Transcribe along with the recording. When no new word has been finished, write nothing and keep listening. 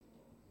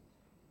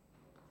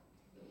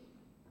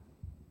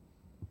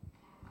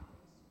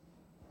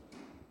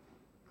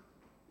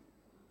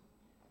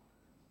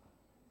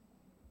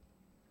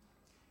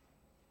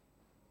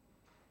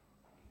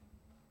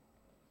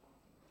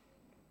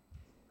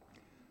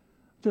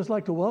Just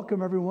like to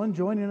welcome everyone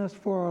joining us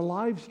for our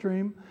live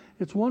stream.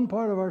 It's one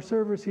part of our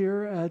service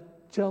here at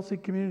Chelsea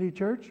Community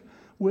Church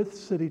with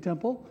City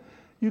Temple.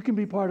 You can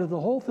be part of the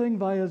whole thing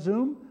via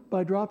Zoom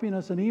by dropping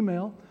us an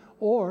email,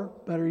 or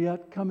better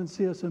yet, come and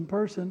see us in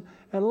person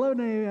at 11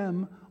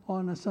 a.m.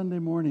 on a Sunday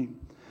morning.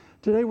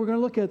 Today we're going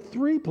to look at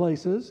three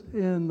places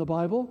in the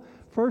Bible.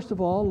 First of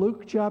all,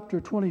 Luke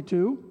chapter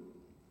 22,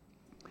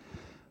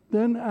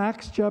 then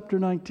Acts chapter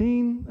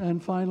 19,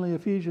 and finally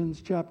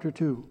Ephesians chapter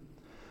 2.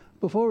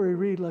 Before we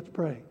read, let's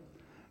pray.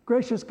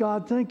 Gracious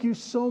God, thank you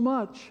so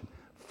much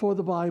for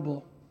the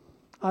Bible.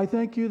 I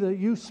thank you that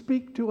you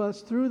speak to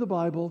us through the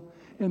Bible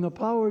in the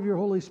power of your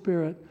Holy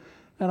Spirit,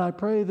 and I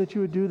pray that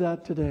you would do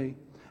that today.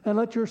 And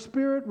let your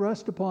Spirit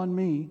rest upon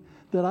me,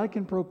 that I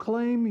can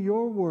proclaim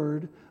your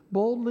word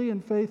boldly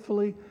and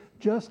faithfully,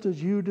 just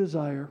as you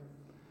desire.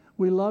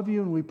 We love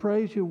you and we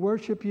praise you,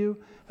 worship you,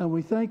 and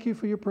we thank you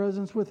for your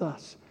presence with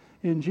us.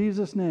 In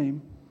Jesus'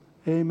 name,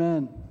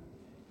 amen.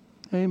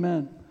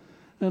 Amen.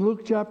 In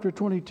Luke chapter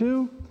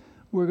 22,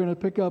 we're going to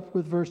pick up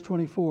with verse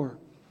 24.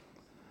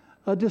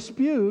 A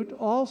dispute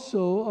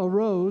also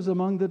arose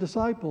among the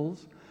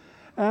disciples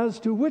as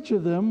to which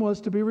of them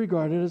was to be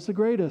regarded as the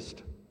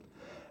greatest.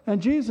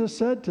 And Jesus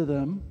said to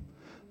them,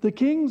 "The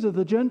kings of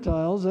the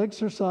Gentiles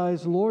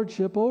exercise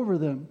lordship over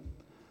them,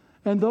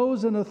 and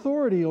those in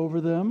authority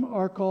over them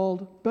are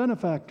called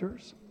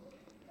benefactors.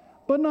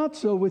 But not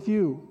so with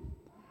you.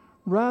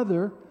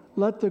 Rather,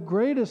 let the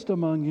greatest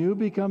among you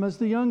become as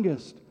the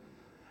youngest,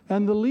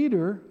 and the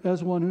leader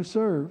as one who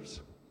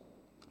serves.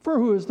 For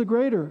who is the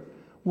greater,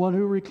 one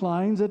who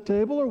reclines at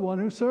table or one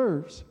who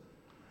serves?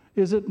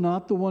 Is it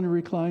not the one who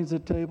reclines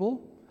at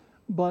table?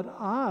 But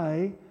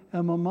I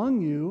am among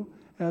you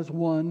as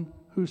one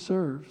who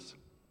serves."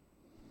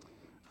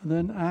 And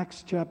then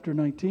Acts chapter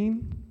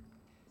 19.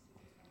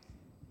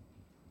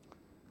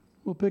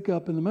 We'll pick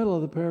up in the middle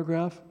of the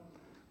paragraph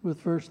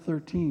with verse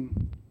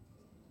 13.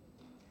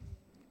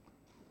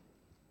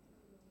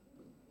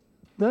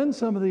 Then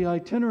some of the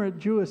itinerant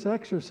Jewish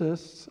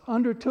exorcists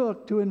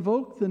undertook to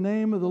invoke the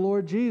name of the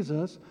Lord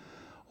Jesus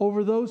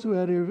over those who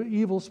had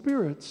evil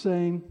spirits,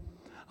 saying,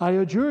 "I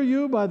adjure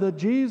you by the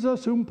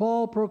Jesus whom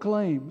Paul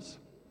proclaims."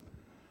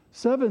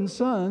 7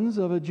 sons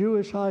of a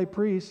Jewish high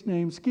priest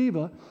named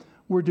Sceva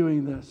were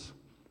doing this.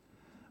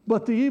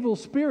 But the evil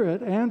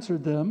spirit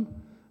answered them,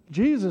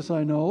 "Jesus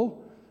I know,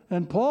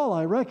 and Paul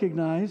I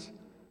recognize,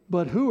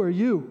 but who are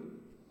you?"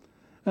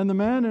 And the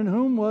man in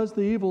whom was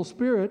the evil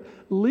spirit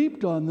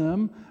leaped on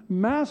them,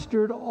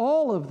 mastered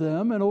all of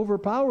them, and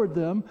overpowered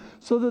them,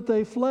 so that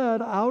they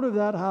fled out of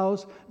that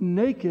house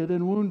naked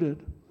and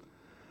wounded.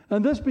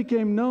 And this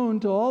became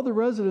known to all the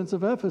residents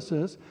of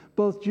Ephesus,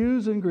 both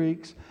Jews and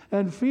Greeks,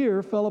 and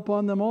fear fell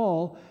upon them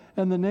all,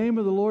 and the name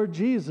of the Lord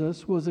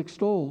Jesus was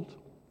extolled.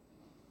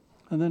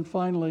 And then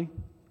finally,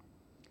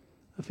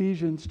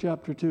 Ephesians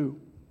chapter 2.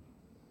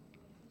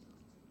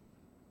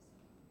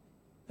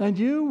 "And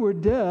you were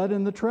dead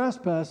in the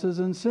trespasses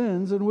and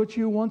sins in which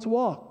you once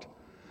walked,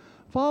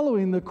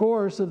 following the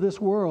course of this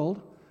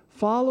world,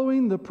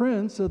 following the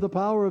prince of the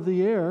power of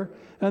the air,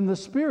 and the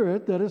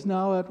spirit that is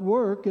now at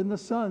work in the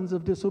sons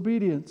of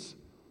disobedience,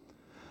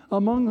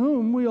 among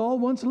whom we all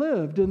once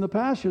lived in the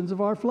passions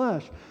of our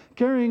flesh,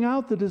 carrying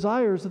out the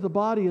desires of the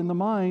body and the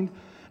mind,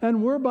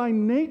 and were by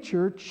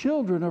nature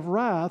children of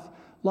wrath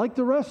like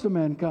the rest of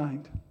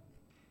mankind.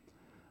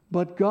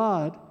 But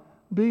God,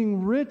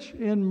 being rich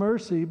in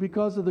mercy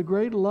because of the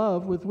great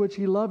love with which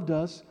he loved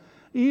us,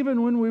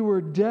 even when we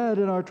were dead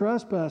in our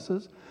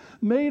trespasses,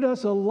 made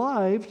us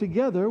alive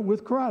together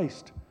with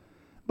Christ.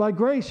 By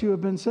grace you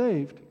have been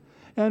saved,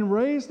 and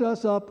raised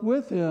us up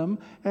with him,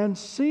 and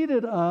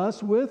seated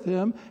us with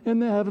him in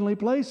the heavenly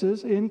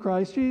places in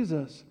Christ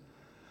Jesus,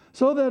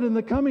 so that in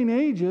the coming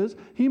ages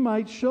he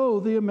might show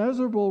the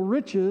immeasurable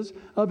riches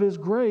of his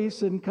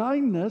grace and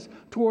kindness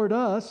toward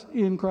us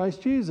in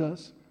Christ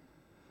Jesus.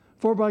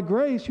 For by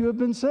grace you have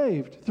been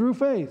saved, through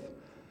faith.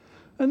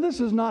 And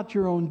this is not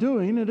your own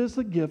doing, it is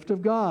the gift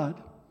of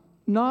God,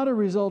 not a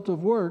result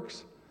of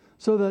works,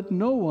 so that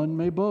no one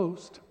may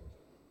boast.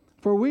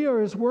 For we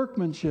are his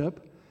workmanship,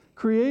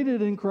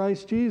 created in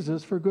Christ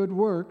Jesus for good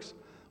works,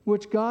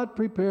 which God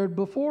prepared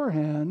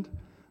beforehand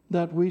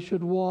that we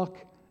should walk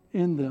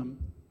in them."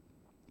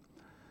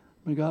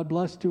 May God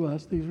bless to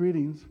us these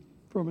readings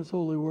from his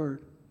holy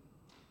word.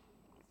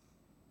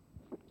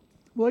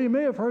 Well, you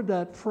may have heard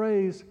that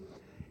phrase,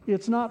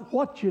 "It's not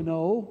what you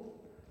know,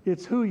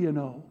 it's who you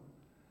know."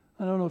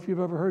 I don't know if you've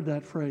ever heard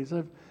that phrase.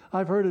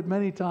 I've heard it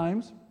many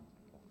times.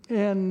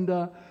 And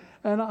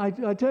I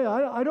tell you,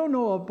 I don't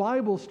know a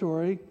Bible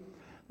story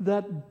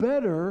that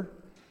better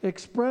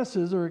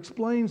expresses or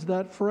explains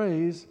that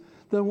phrase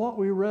than what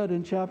we read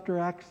in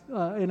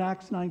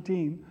Acts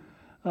 19.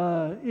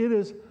 It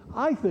is,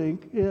 I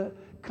think,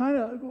 kind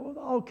of,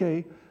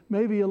 okay,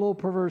 maybe a little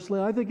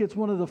perversely, I think it's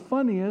one of the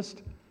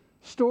funniest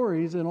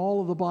stories in all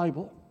of the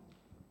Bible.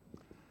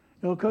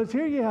 Because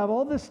here you have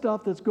all this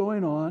stuff that's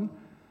going on.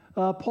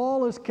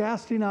 Paul is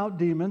casting out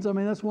demons. I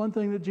mean, that's one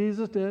thing that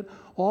Jesus did.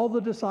 All the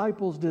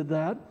disciples did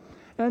that.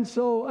 And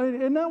so,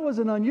 and that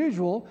wasn't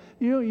unusual.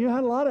 You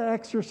had a lot of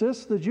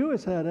exorcists. The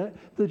Jews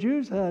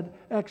had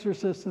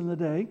exorcists in the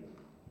day.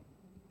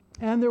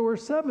 And there were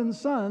 7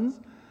 sons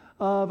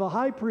of a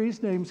high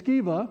priest named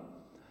Sceva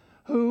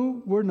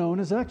who were known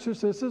as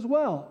exorcists as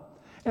well.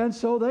 And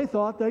so they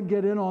thought they'd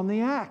get in on the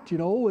act,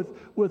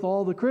 with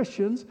all the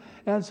Christians.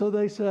 And so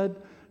they said,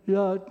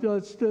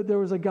 there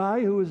was a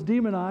guy who was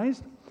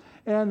demonized,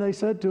 and they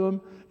said to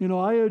him,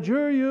 I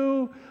adjure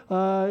you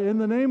in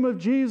the name of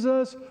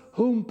Jesus,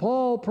 whom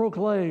Paul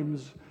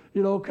proclaims,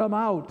 come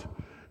out.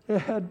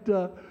 And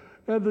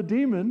the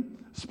demon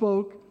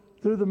spoke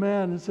through the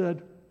man and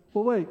said,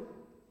 well, wait,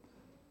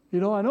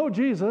 I know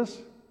Jesus,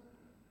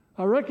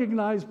 I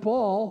recognize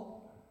Paul,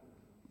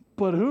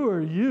 but who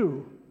are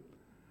you?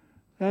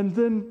 And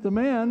then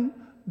the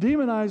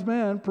demonized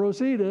man,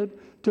 proceeded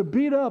to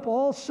beat up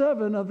all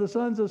 7 of the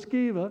sons of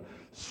Sceva,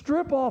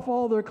 strip off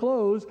all their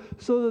clothes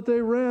so that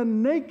they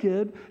ran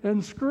naked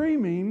and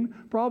screaming,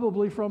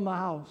 probably from the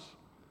house.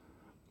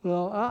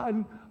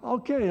 Well,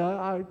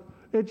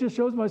 it just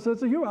shows my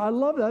sense of humor. I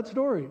love that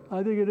story.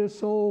 I think it is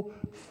so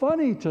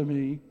funny to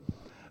me,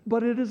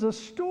 but it is a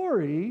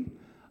story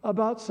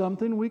about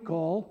something we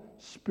call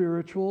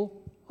spiritual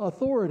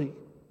authority.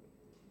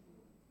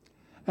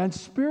 And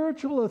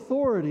spiritual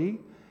authority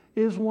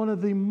is one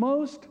of the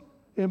most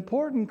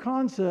important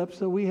concepts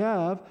that we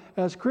have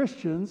as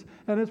Christians,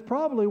 and it's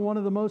probably one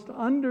of the most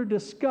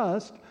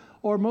under-discussed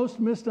or most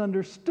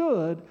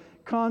misunderstood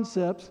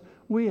concepts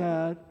we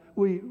have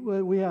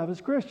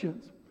as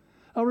Christians.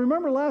 Now,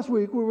 remember last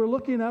week we were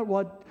looking at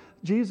what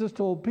Jesus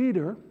told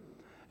Peter,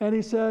 and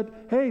he said,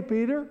 hey,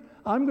 Peter,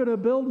 I'm going to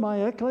build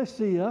my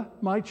ecclesia,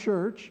 my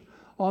church,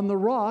 on the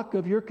rock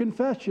of your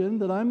confession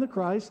that I'm the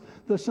Christ,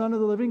 the Son of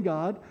the living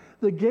God.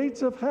 The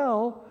gates of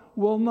hell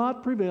will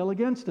not prevail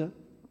against it.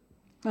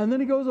 And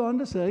then he goes on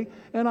to say,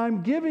 and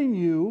I'm giving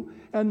you,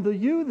 and the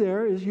you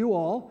there is you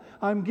all,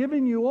 I'm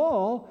giving you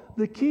all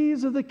the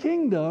keys of the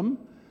kingdom,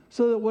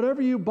 so that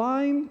whatever you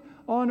bind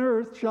on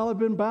earth shall have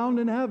been bound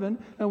in heaven,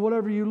 and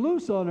whatever you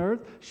loose on earth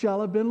shall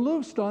have been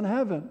loosed on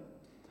heaven.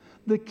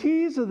 The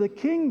keys of the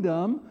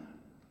kingdom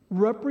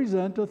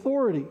represent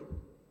authority.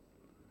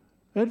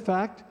 In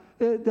fact,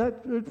 it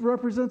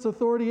represents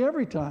authority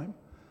every time.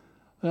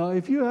 Now,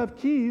 if you have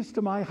keys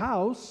to my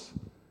house,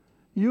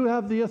 you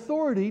have the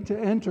authority to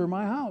enter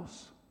my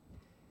house.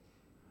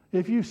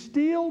 If you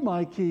steal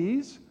my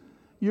keys,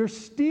 you're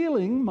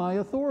stealing my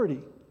authority.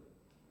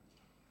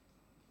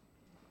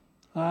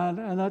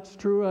 And that's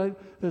true.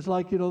 It's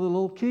like, the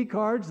little key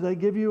cards, they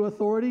give you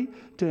authority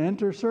to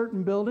enter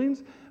certain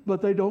buildings,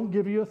 but they don't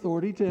give you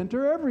authority to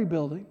enter every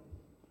building.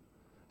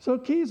 So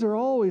keys are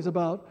always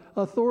about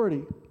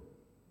authority.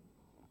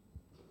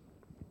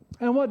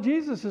 And what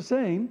Jesus is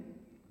saying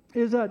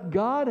is that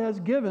God has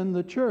given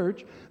the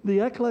church, the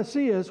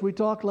ecclesia, as we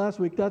talked last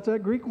week, that's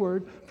that Greek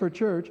word for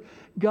church.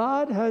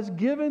 God has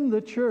given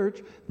the church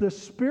the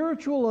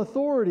spiritual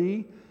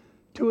authority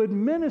to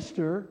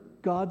administer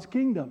God's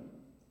kingdom.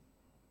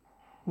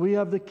 We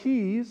have the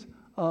keys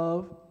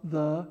of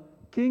the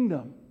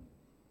kingdom.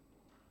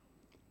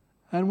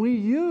 And we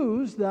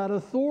use that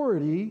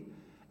authority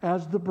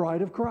as the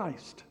bride of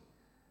Christ.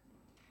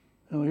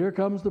 Now, here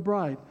comes the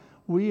bride.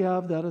 We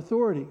have that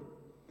authority.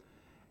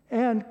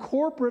 And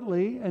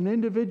corporately and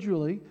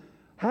individually,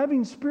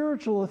 having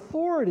spiritual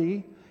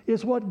authority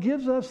is what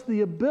gives us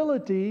the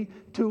ability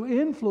to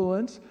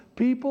influence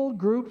people,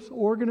 groups,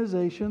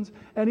 organizations,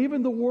 and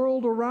even the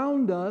world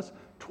around us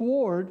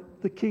toward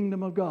the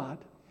kingdom of God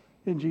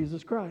in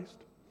Jesus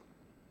Christ.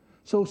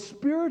 So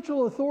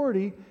spiritual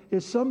authority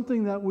is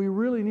something that we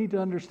really need to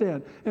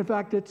understand. In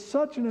fact, it's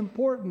such an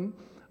important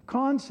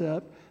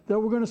concept that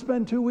we're going to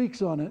spend 2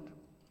 weeks on it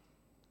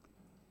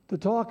to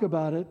talk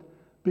about it,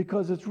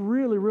 because it's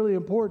really, really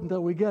important that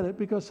we get it,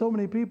 because so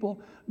many people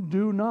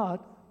do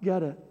not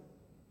get it.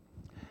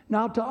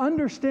 Now, to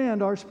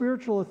understand our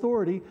spiritual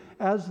authority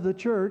as the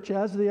church,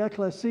 as the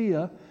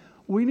ecclesia,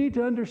 we need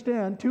to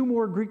understand 2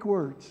 more Greek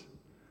words.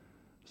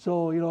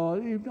 So,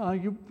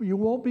 you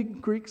won't be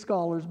Greek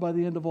scholars by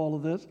the end of all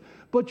of this,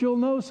 but you'll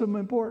know some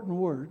important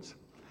words.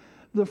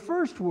 The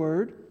first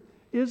word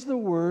is the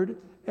word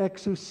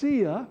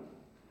exousia,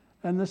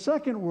 and the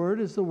second word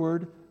is the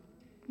word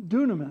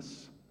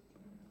dunamis.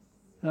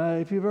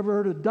 If you've ever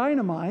heard of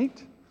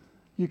dynamite,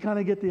 you kind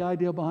of get the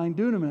idea behind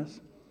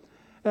dunamis.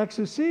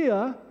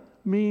 Exousia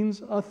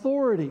means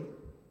authority.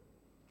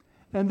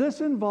 And this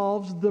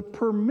involves the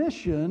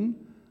permission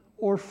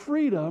or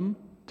freedom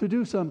to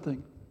do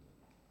something.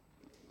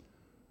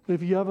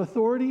 If you have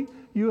authority,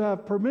 you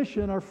have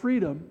permission or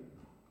freedom.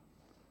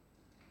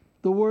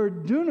 The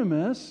word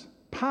dunamis,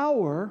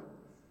 power,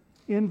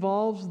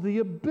 involves the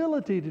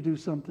ability to do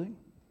something.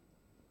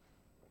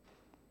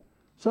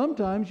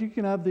 Sometimes you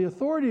can have the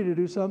authority to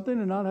do something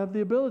and not have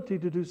the ability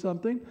to do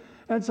something.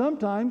 And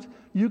sometimes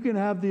you can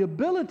have the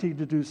ability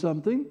to do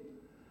something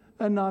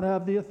and not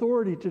have the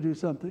authority to do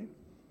something.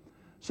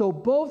 So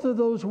both of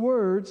those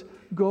words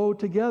go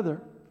together.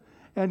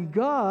 And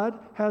God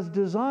has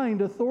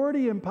designed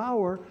authority and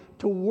power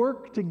to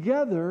work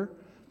together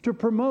to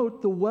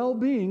promote the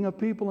well-being of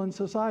people in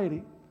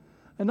society.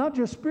 And not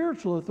just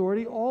spiritual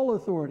authority, all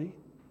authority.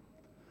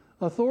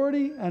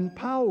 Authority and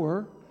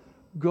power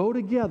go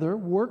together,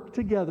 work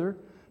together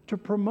to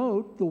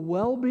promote the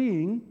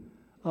well-being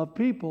of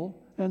people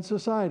and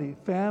society,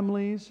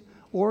 families,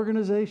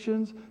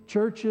 organizations,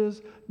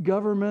 churches,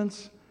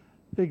 governments,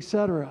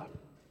 etc.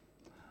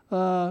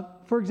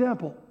 For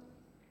example,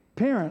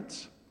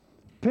 parents.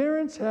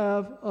 Parents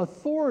have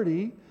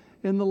authority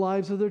in the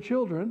lives of their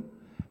children,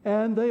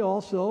 and they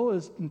also,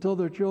 until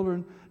their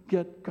children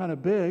get kind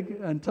of big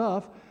and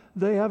tough,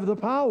 they have the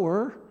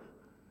power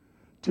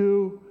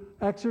to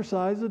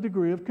exercise a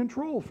degree of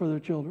control for their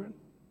children.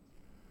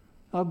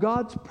 Now,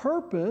 God's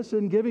purpose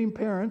in giving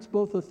parents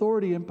both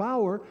authority and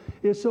power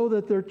is so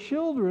that their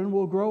children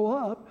will grow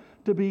up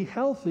to be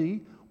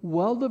healthy,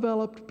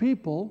 well-developed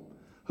people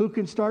who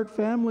can start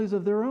families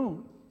of their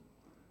own.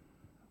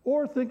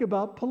 Or think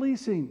about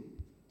policing,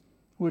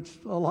 which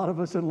a lot of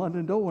us in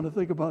London don't want to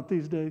think about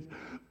these days.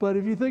 But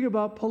if you think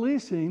about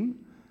policing,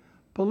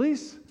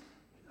 police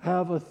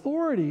have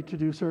authority to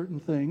do certain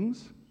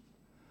things,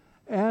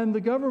 and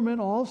the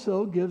government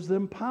also gives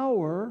them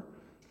power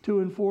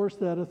to enforce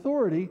that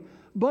authority,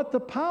 but the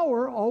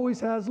power always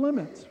has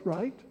limits,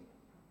 right?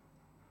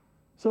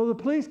 So the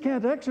police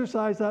can't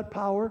exercise that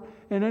power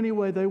in any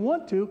way they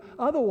want to,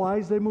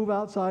 otherwise they move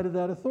outside of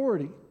that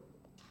authority.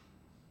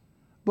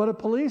 But a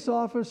police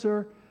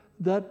officer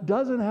that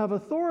doesn't have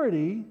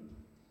authority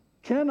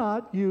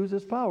cannot use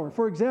his power.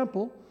 For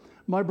example,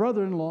 my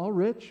brother-in-law,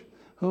 Rich,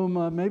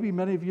 whom maybe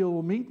many of you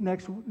will meet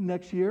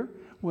next year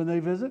when they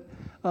visit,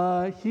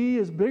 he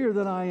is bigger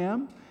than I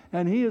am,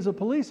 and he is a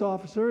police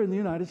officer in the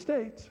United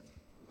States.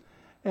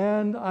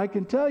 And I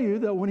can tell you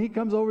that when he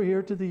comes over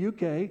here to the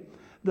UK,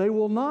 they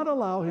will not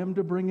allow him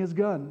to bring his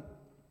gun.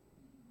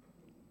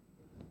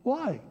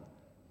 Why?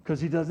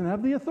 Because he doesn't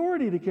have the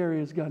authority to carry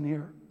his gun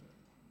here.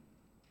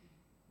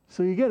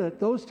 So you get it.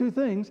 Those two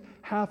things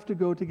have to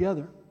go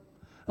together.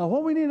 Now,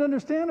 what we need to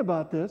understand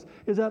about this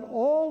is that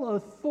all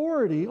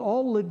authority,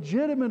 all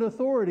legitimate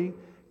authority,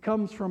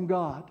 comes from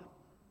God.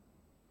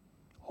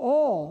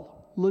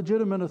 All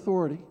legitimate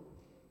authority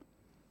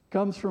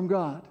comes from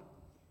God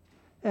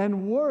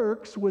and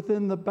works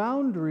within the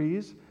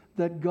boundaries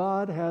that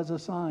God has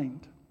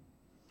assigned.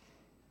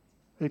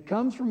 It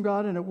comes from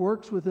God and it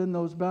works within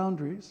those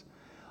boundaries.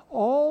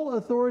 All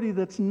authority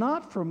that's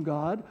not from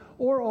God,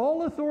 or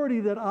all authority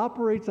that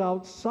operates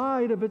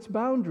outside of its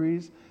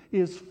boundaries,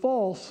 is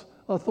false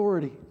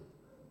authority.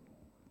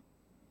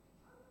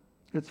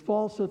 It's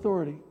false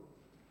authority.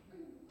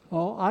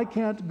 Well, I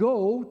can't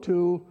go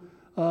to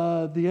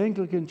the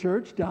Anglican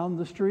church down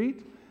the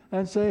street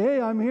and say, hey,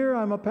 I'm here,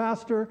 I'm a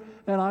pastor,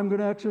 and I'm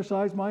going to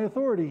exercise my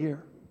authority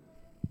here.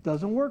 It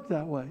doesn't work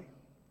that way.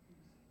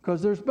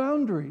 Because there's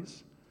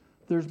boundaries.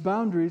 There's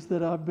boundaries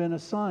that have been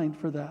assigned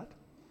for that.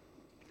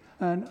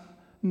 And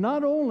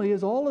not only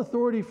is all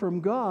authority from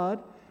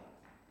God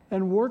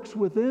and works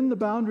within the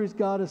boundaries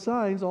God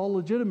assigns, all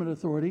legitimate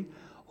authority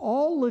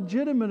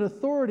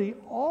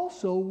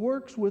also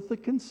works with the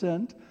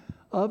consent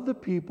of the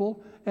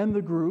people and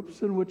the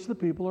groups in which the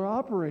people are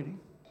operating.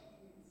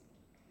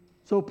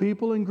 So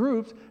people and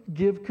groups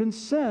give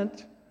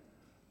consent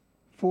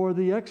for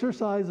the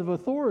exercise of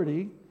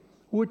authority,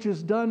 which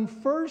is done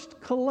first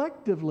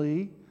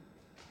collectively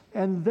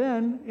and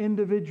then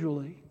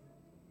individually.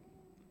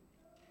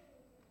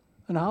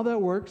 And how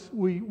that works,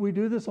 we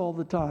do this all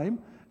the time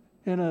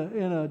in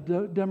a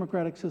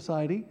democratic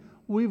society.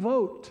 We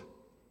vote.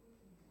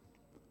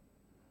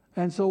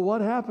 And so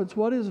what happens?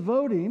 What is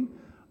voting?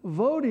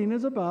 Voting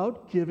is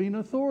about giving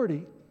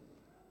authority.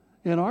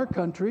 In our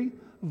country,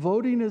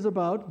 voting is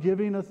about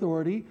giving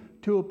authority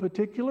to a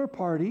particular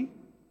party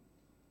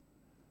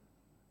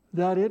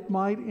that it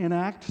might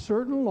enact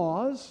certain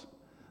laws,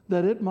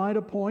 that it might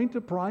appoint a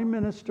prime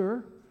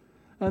minister,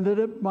 and that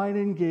it might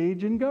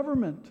engage in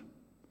government.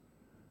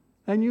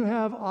 And you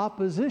have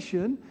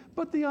opposition,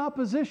 but the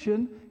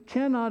opposition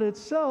cannot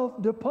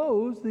itself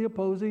depose the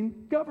opposing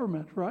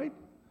government, right?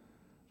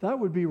 That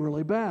would be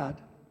really bad.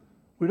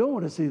 We don't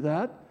want to see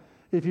that.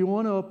 If you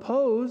want to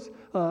oppose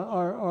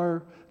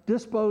or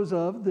dispose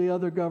of the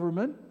other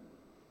government,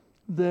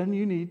 then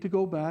you need to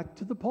go back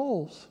to the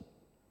polls.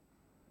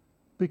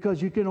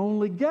 Because you can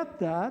only get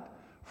that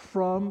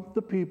from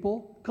the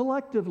people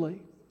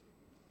collectively.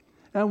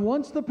 And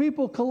once the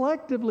people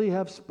collectively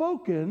have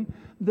spoken,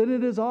 then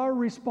it is our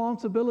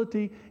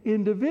responsibility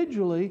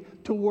individually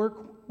to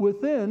work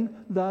within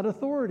that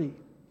authority.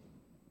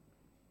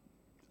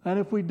 And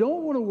if we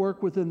don't want to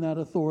work within that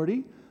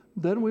authority,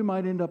 then we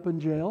might end up in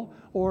jail,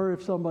 or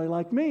if somebody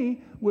like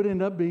me would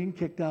end up being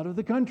kicked out of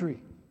the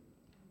country.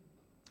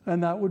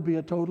 And that would be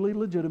a totally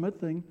legitimate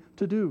thing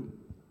to do.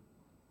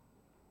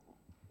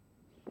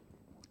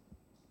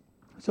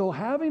 So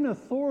having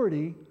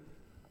authority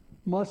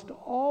must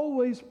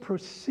always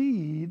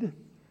precede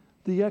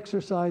the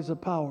exercise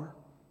of power.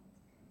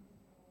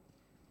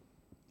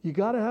 You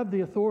got to have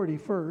the authority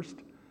first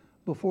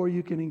before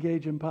you can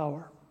engage in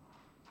power.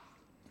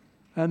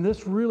 And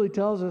this really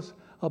tells us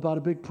about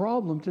a big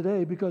problem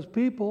today, because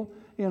people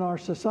in our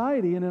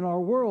society and in our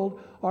world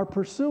are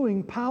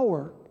pursuing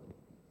power,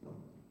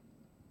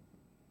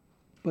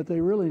 but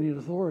they really need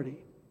authority.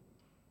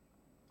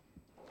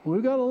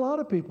 We've got a lot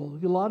of people,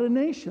 a lot of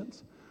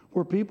nations,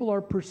 where people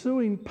are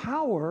pursuing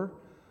power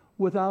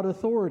without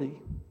authority.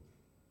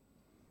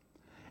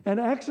 And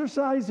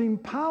exercising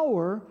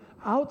power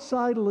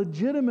outside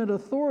legitimate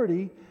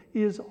authority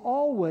is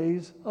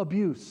always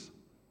abuse.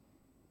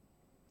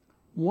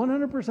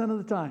 100% of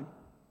the time.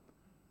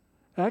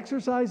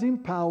 Exercising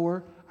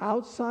power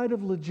outside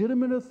of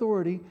legitimate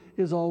authority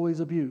is always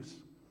abuse.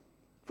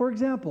 For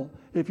example,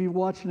 if you've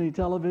watched any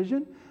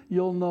television,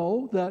 you'll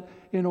know that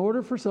in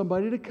order for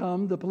somebody to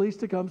come, the police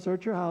to come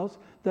search your house,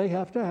 they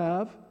have to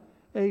have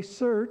a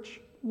search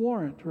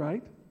warrant,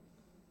 right?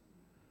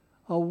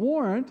 A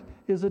warrant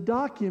is a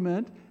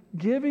document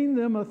giving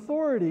them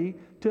authority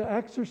to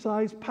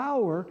exercise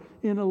power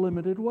in a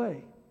limited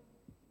way.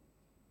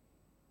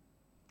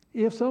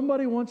 If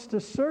somebody wants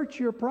to search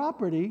your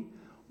property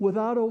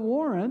without a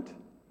warrant,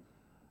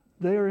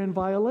 they are in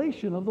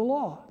violation of the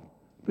law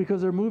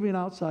because they're moving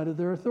outside of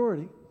their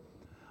authority.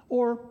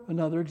 Or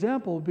another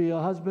example would be a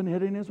husband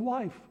hitting his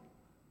wife.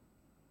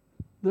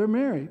 They're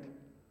married.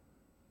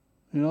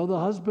 You know, the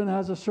husband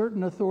has a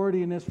certain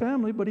authority in his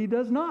family, but he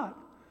does not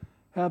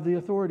have the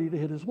authority to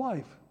hit his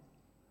wife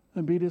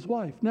and beat his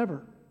wife.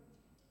 Never.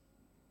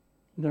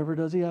 Never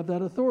does he have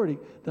that authority.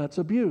 That's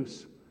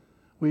abuse.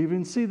 We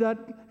even see that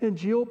in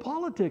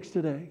geopolitics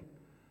today.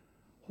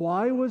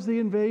 Why was the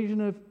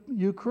invasion of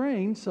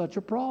Ukraine such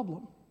a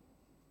problem?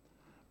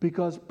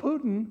 Because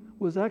Putin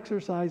was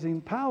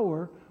exercising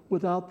power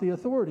without the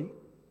authority.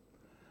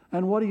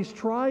 And what he's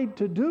tried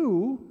to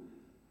do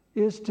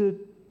is to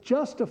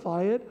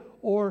justify it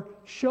or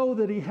show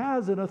that he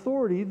has an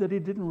authority that he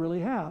didn't really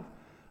have.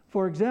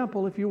 For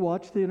example, if you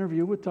watch the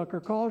interview with Tucker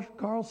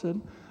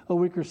Carlson a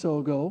week or so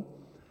ago,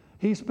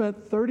 he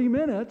spent 30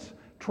 minutes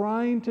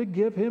trying to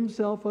give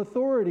himself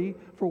authority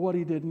for what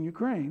he did in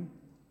Ukraine.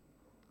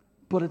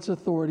 But it's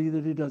authority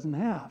that he doesn't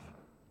have.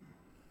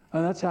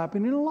 And that's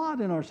happening a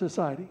lot in our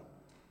society.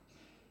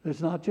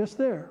 It's not just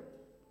there.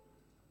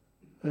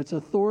 It's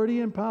authority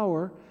and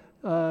power.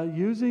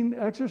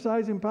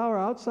 Exercising power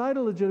outside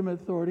of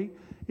legitimate authority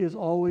is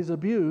always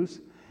abuse.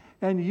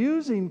 And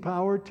using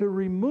power to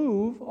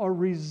remove or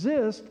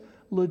resist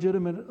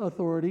legitimate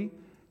authority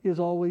is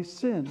always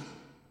sin.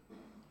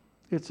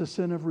 It's a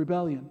sin of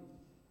rebellion,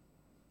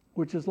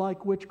 which is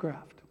like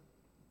witchcraft.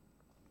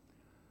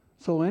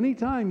 So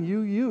anytime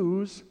you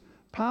use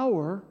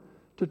power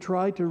to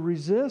try to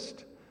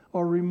resist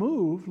or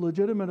remove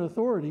legitimate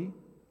authority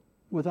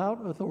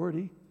without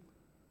authority,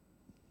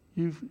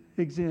 you've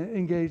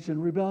engaged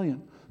in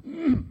rebellion.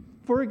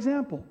 For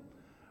example,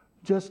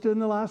 just in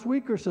the last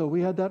week or so,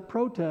 we had that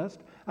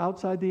protest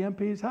outside the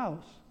MP's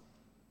house.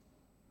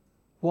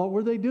 What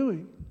were they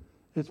doing?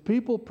 It's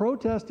people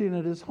protesting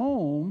at his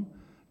home,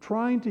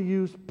 trying to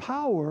use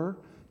power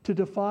to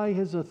defy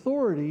his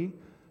authority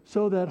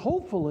so that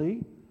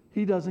hopefully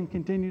he doesn't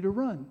continue to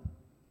run.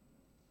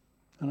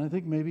 And I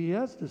think maybe he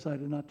has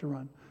decided not to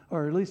run,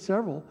 or at least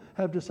several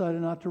have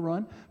decided not to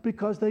run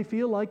because they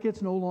feel like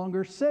it's no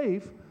longer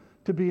safe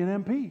to be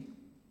an MP.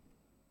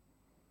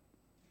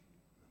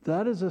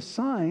 That is a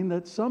sign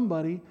that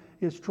somebody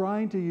is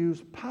trying to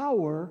use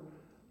power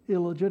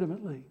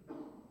illegitimately.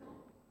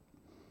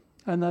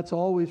 And that's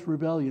always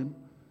rebellion.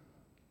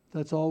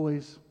 That's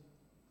always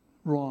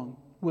wrong,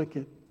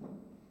 wicked.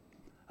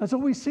 And so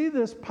we see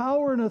this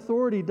power and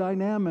authority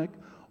dynamic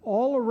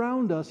all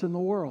around us in the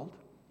world.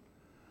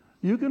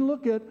 You can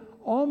look at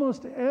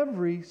almost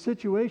every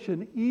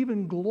situation,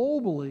 even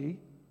globally,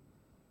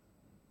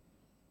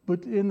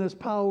 but in this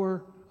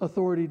power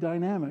authority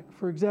dynamic.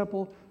 For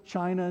example,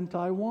 China and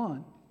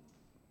Taiwan.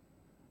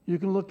 You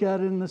can look at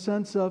it in the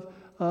sense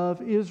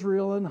of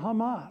Israel and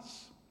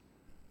Hamas.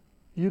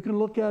 You can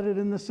look at it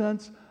in the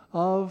sense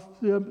of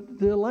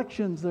the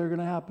elections that are going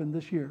to happen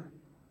this year.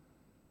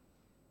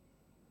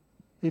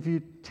 If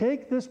you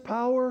take this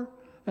power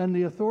and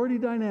the authority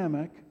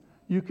dynamic,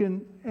 you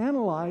can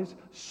analyze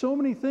so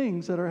many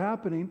things that are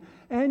happening,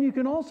 and you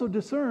can also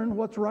discern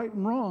what's right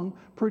and wrong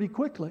pretty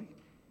quickly.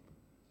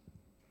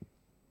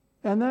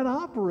 And that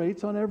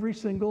operates on every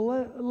single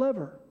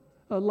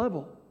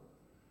level.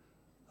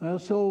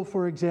 So,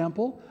 for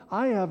example,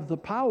 I have the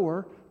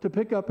power to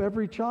pick up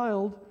every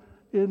child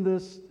in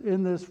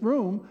this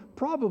room,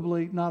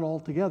 probably not all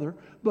together,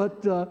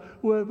 but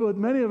with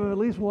many of them at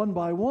least one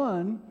by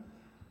one.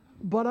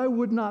 But I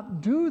would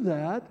not do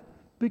that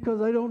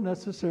because I don't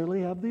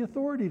necessarily have the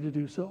authority to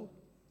do so.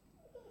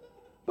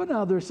 But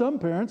now there's some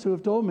parents who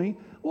have told me,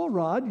 well,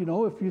 Rod,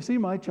 if you see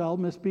my child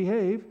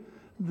misbehave,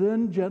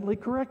 then gently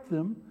correct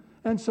them.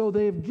 And so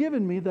they've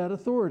given me that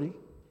authority.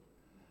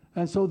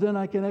 And so then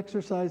I can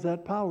exercise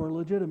that power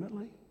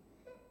legitimately.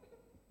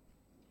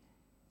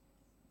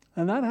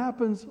 And that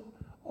happens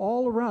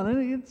all around.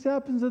 And it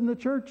happens in the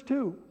church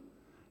too.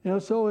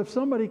 So if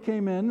somebody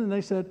came in and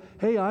they said,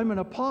 hey, I'm an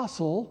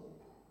apostle,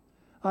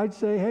 I'd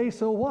say, hey,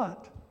 so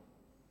what?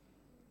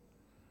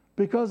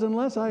 Because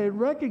unless I had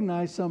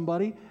recognized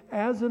somebody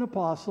as an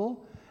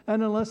apostle,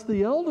 and unless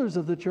the elders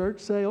of the church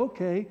say,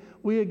 okay,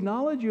 we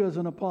acknowledge you as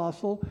an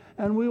apostle,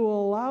 and we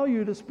will allow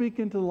you to speak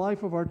into the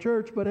life of our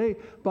church, but hey,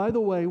 by the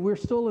way, we're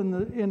still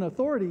in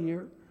authority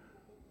here.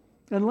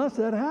 Unless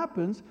that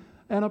happens,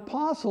 an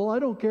apostle, I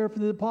don't care if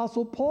the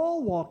apostle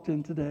Paul walked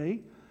in today,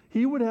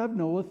 he would have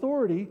no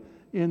authority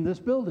in this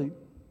building,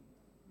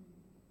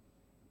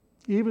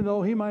 even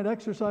though he might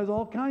exercise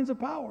all kinds of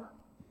power.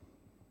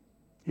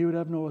 He would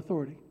have no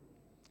authority.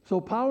 So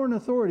power and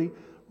authority,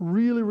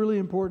 really, really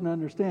important to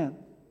understand.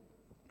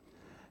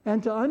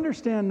 And to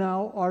understand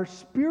now our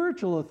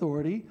spiritual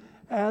authority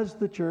as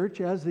the church,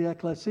 as the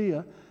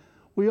ecclesia,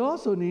 we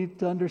also need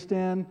to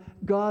understand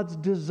God's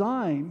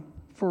design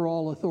for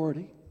all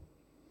authority.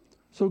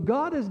 So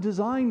God has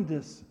designed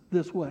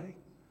this way.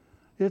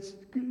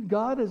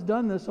 God has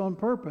done this on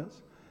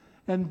purpose.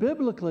 And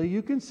biblically,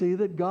 you can see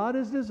that God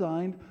has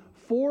designed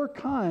 4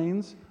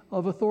 kinds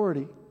of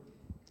authority.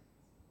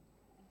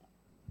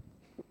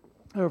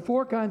 There are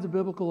 4 kinds of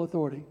biblical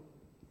authority.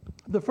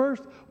 The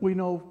first we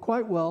know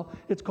quite well.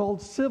 It's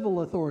called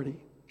civil authority.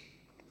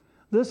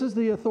 This is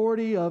the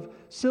authority of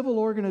civil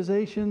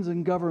organizations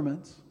and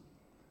governments.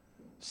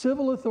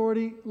 Civil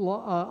authority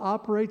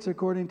operates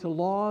according to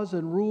laws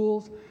and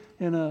rules.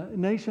 In a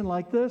nation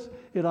like this,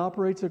 it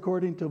operates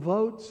according to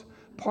votes.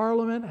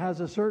 Parliament has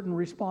a certain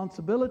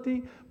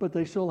responsibility, but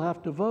they still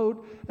have to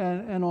vote,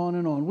 and on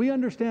and on. We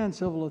understand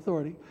civil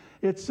authority.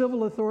 It's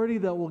civil authority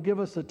that will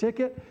give us a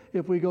ticket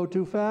if we go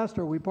too fast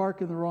or we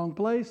park in the wrong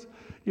place.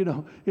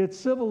 It's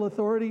civil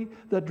authority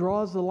that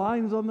draws the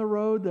lines on the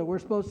road that we're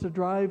supposed to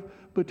drive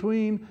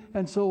between,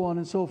 and so on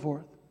and so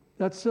forth.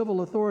 That's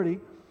civil authority.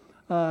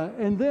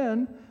 And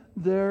then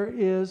there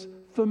is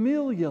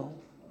familial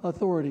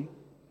authority.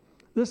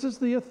 This is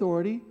the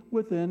authority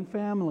within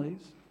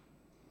families.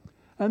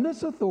 And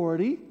this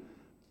authority,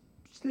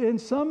 in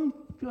some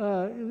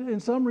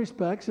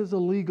respects, is a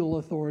legal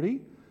authority.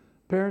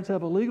 Parents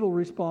have a legal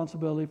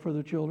responsibility for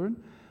their children.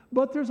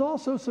 But there's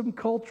also some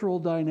cultural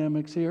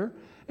dynamics here,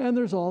 and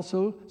there's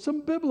also some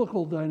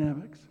biblical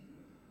dynamics.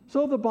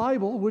 So the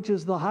Bible, which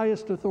is the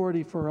highest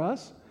authority for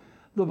us,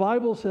 the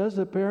Bible says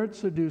that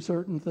parents should do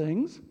certain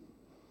things.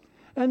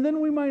 And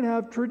then we might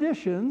have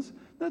traditions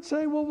that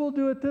say, well, we'll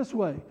do it this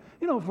way.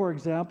 For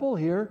example,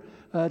 here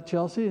at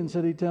Chelsea and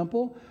City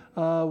Temple,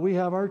 we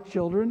have our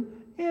children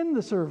in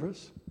the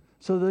service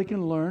so they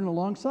can learn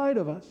alongside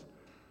of us.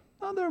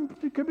 Now, there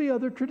could be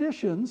other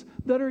traditions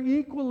that are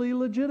equally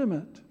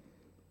legitimate.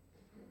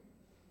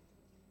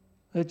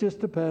 It just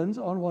depends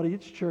on what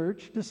each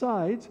church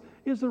decides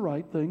is the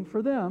right thing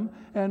for them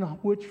and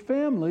what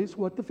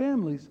the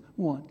families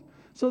want.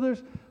 So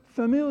there's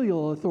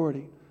familial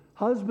authority.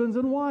 Husbands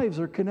and wives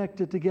are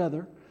connected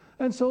together,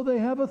 and so they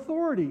have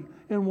authority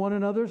in one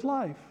another's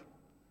life.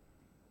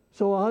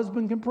 So a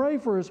husband can pray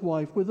for his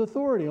wife with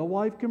authority. A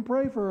wife can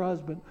pray for her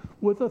husband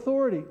with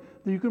authority.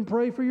 You can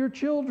pray for your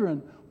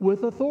children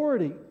with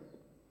authority.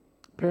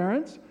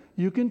 Parents,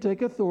 you can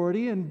take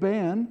authority and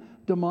ban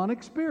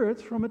demonic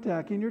spirits from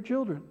attacking your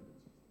children.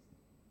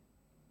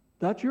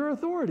 That's your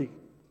authority.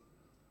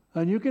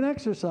 And you can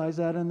exercise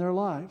that in their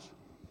lives.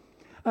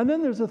 And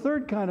then there's a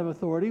third kind of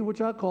authority, which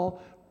I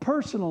call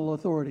personal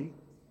authority.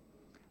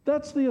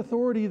 That's the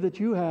authority that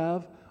you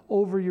have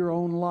over your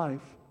own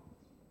life.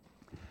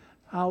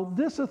 Now,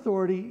 this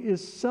authority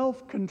is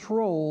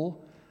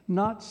self-control,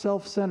 not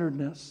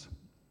self-centeredness.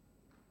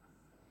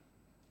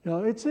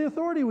 It's the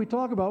authority we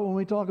talk about when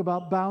we talk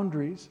about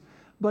boundaries.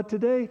 But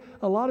today,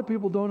 a lot of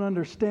people don't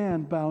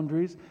understand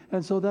boundaries,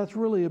 and so that's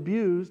really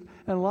abused.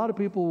 And a lot of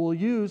people will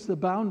use the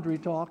boundary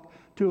talk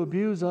to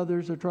abuse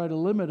others or try to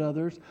limit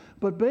others.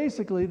 But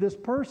basically, this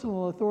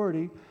personal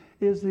authority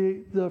is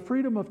the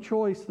freedom of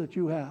choice that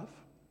you have.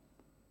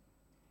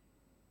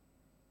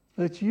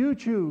 That you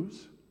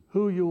choose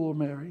who you will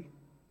marry.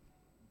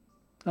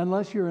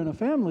 Unless you're in a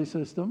family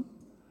system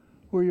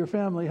where your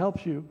family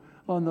helps you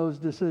on those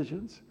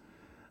decisions.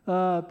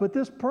 But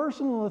this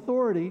personal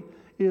authority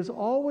is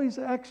always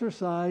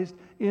exercised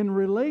in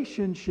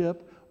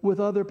relationship with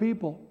other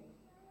people,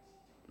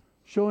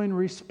 showing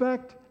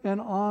respect and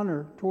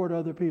honor toward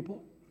other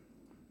people.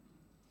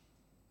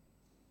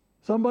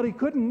 Somebody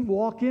couldn't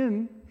walk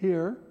in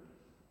here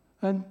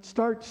and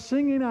start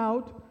singing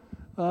out,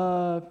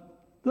 "The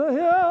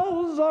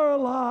hills are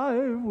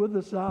alive with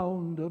the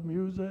sound of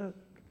music."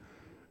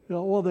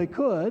 Well, they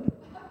could.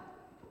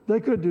 They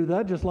could do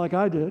that just like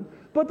I did,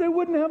 but they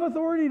wouldn't have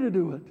authority to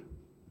do it.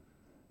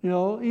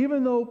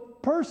 Even though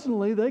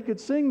personally they could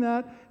sing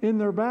that in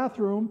their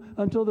bathroom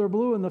until they're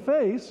blue in the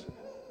face,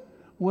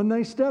 when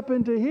they step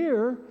into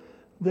here,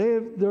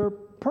 their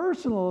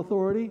personal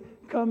authority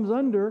comes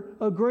under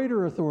a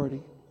greater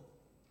authority.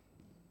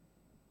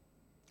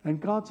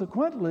 And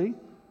consequently,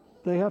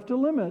 they have to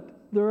limit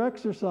their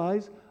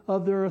exercise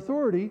of their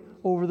authority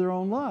over their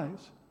own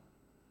lives.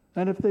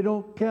 And if they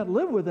can't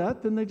live with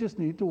that, then they just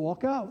need to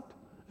walk out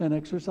and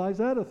exercise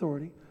that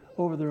authority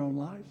over their own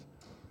lives.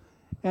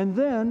 And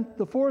then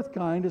the fourth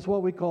kind is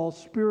what we call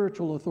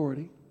spiritual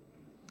authority.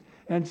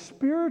 And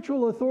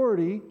spiritual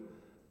authority,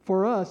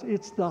 for us,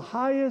 it's the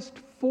highest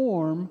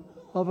form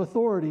of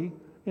authority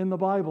in the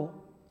Bible.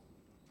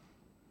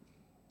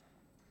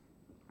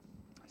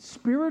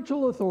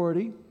 Spiritual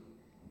authority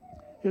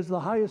is the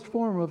highest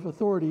form of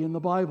authority in the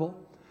Bible.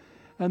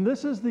 And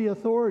this is the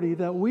authority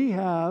that we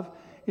have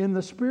in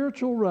the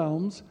spiritual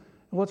realms,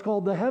 what's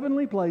called the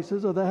heavenly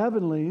places or the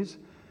heavenlies,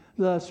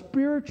 the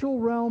spiritual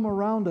realm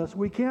around us.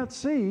 We can't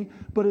see,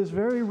 but is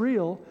very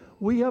real.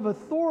 We have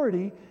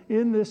authority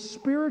in this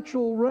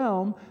spiritual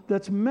realm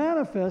that's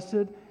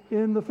manifested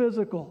in the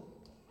physical.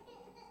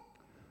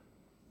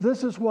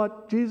 This is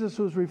what Jesus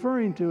was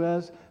referring to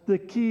as the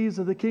keys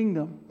of the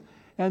kingdom.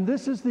 And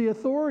this is the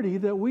authority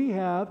that we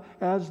have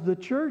as the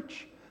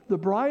church, the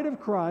bride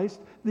of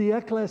Christ, the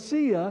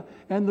ecclesia,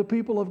 and the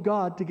people of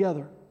God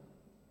together.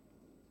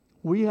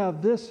 We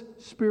have this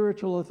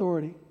spiritual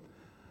authority.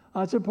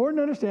 It's important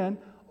to understand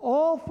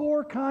all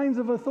four kinds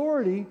of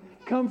authority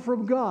come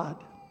from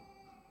God.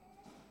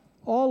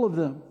 All of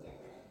them.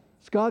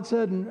 As God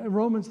said in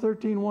Romans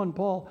 13:1,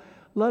 Paul,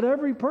 let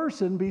every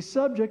person be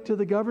subject to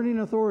the governing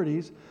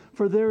authorities,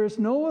 for there is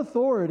no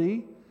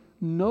authority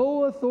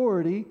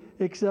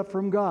except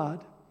from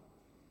God.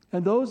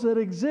 And those that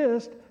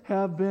exist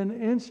have been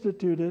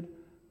instituted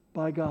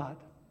by God.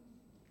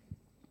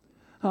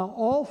 Now,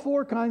 all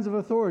four kinds of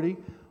authority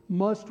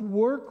must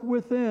work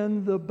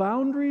within the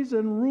boundaries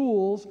and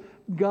rules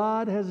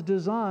God has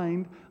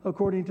designed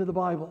according to the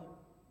Bible.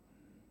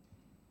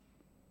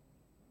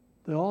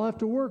 They all have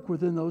to work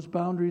within those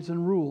boundaries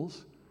and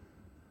rules.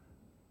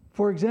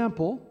 For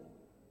example,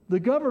 the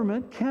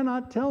government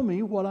cannot tell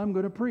me what I'm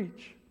going to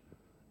preach.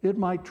 It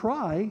might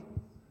try,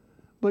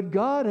 but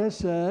God has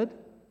said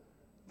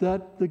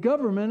that the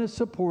government is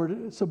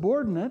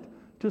subordinate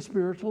to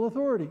spiritual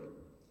authority.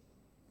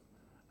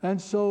 And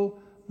so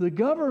the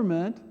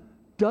government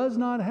does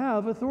not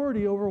have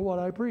authority over what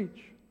I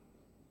preach.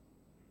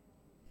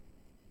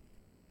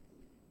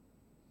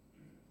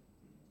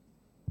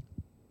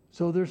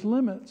 So there's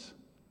limits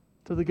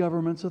to the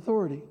government's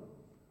authority.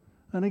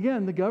 And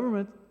again, the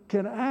government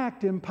can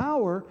act in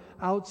power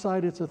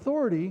outside its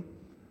authority,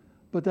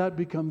 but that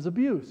becomes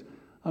abuse.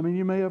 I mean,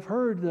 you may have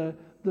heard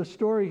the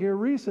story here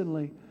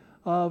recently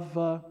of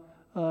a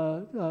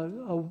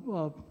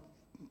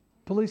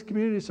police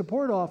community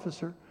support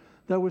officer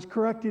that was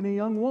correcting a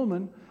young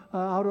woman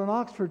out on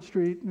Oxford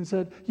Street and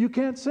said, "You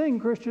can't sing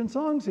Christian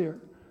songs here."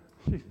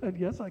 She said,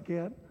 "Yes, I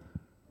can."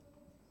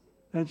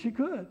 And she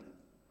could.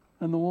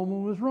 And the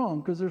woman was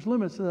wrong because there's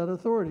limits to that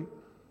authority.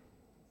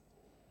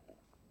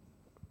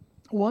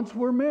 Once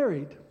we're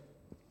married,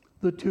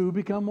 the two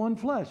become one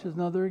flesh is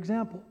another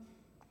example.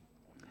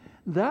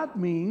 That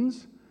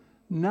means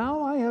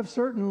now I have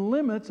certain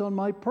limits on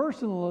my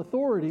personal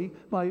authority,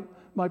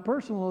 my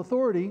personal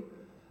authority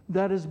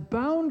that is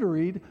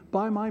boundaried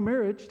by my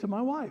marriage to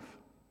my wife.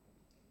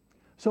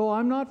 So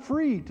I'm not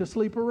free to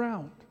sleep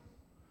around.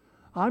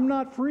 I'm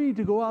not free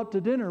to go out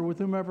to dinner with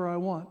whomever I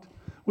want.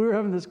 We were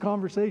having this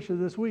conversation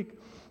this week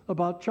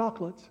about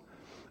chocolates.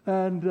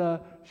 And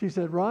she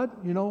said, "Rod,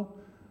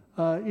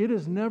 it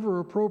is never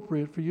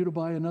appropriate for you to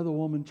buy another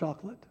woman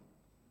chocolate."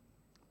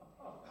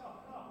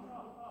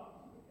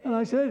 And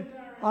I said,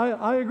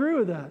 I agree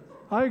with that.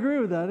 I agree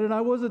with that. And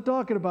I wasn't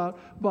talking about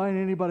buying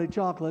anybody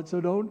chocolate,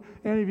 so don't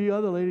any of you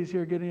other ladies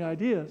here get any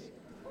ideas.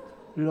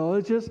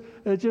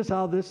 It's just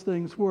how this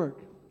things work,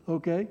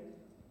 okay?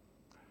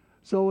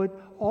 So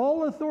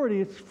all authority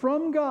is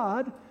from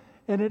God,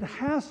 and it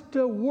has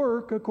to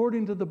work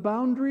according to the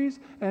boundaries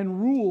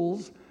and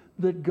rules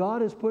that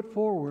God has put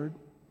forward.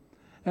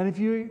 And if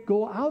you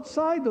go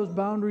outside those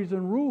boundaries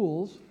and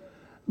rules,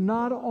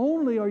 not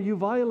only are you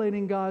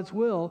violating God's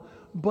will,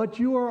 but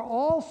you are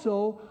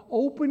also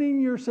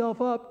opening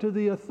yourself up to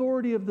the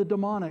authority of the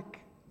demonic.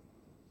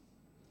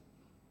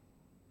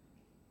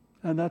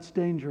 And that's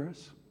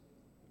dangerous.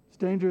 It's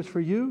dangerous for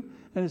you,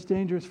 and it's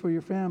dangerous for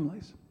your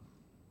families.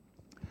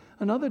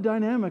 Another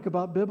dynamic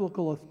about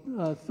biblical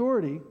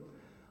authority,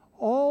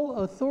 all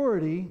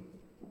authority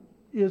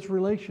is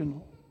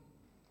relational.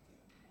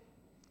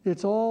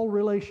 It's all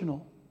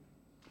relational.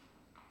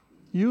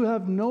 You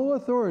have no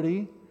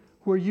authority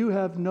where you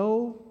have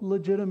no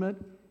legitimate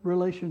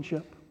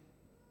relationship.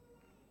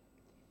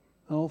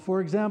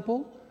 For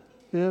example,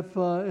 if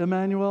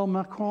Emmanuel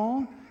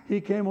Macron,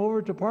 he came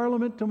over to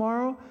Parliament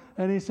tomorrow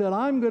and he said,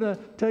 "I'm going to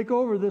take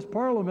over this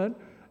Parliament,"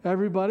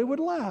 everybody would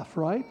laugh,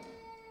 right?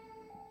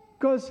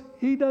 Because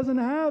he doesn't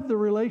have the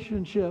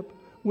relationship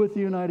with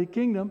the United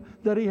Kingdom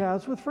that he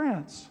has with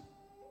France.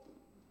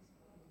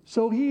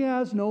 So he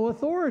has no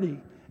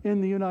authority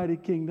in the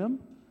United Kingdom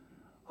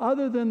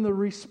other than the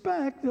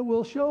respect that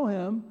we'll show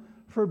him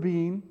for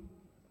being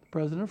the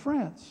President of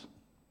France.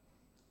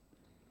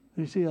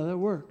 You see how that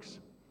works?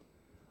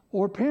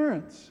 Or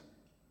parents.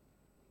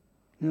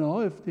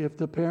 If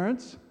the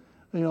parents,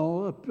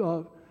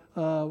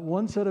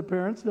 one set of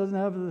parents doesn't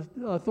have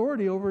the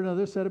authority over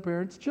another set of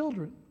parents'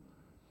 children.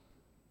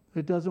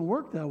 It doesn't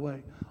work that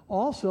way.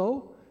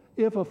 Also,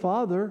 if a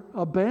father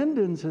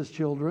abandons his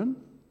children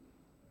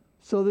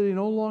so that he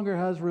no longer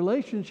has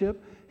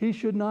relationship, he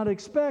should not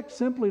expect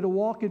simply to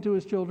walk into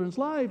his children's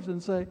lives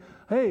and say,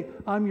 "Hey,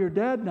 I'm your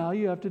dad now,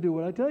 you have to do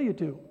what I tell you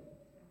to."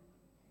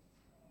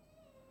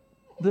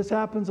 This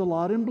happens a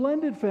lot in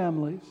blended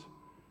families,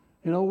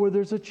 where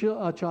there's a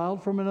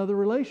child from another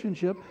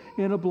relationship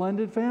in a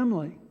blended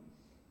family.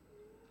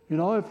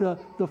 If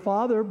the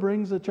father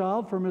brings a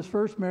child from his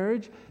first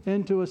marriage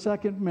into a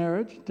second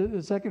marriage, to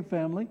a second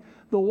family,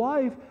 the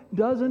wife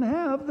doesn't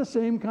have the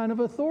same kind of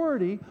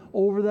authority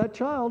over that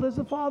child as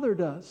the father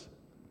does.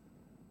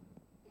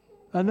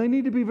 And they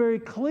need to be very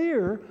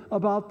clear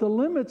about the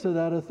limits of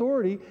that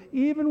authority,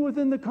 even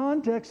within the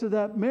context of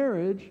that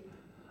marriage.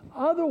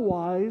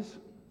 Otherwise,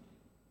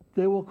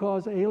 they will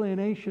cause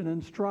alienation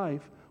and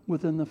strife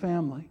within the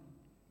family.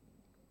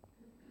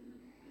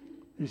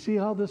 You see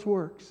how this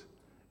works?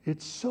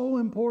 It's so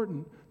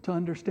important to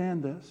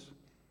understand this.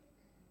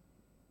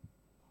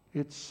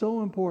 It's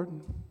so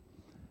important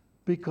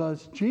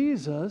because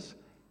Jesus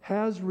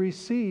has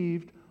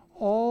received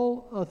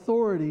all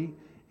authority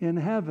in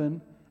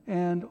heaven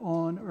and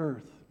on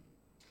earth.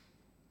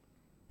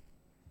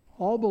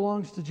 All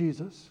belongs to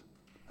Jesus.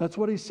 That's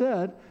what he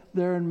said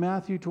there in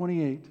Matthew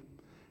 28.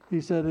 He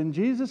said, and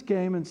Jesus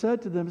came and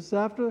said to them, it's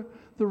after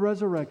the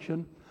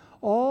resurrection,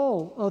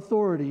 all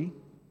authority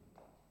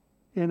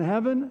in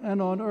heaven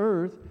and on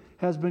earth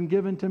has been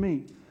given to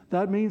me.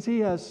 That means he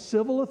has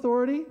civil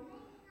authority,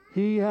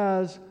 he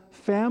has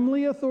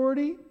family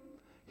authority,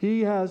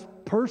 he has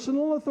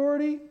personal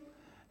authority,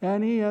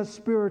 and he has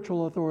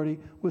spiritual authority,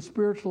 with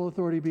spiritual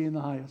authority being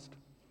the highest.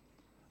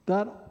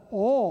 That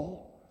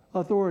all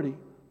authority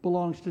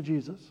belongs to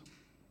Jesus.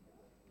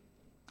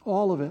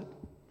 All of it.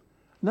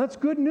 And that's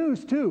good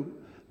news too,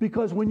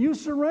 because when you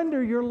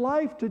surrender your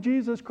life to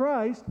Jesus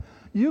Christ,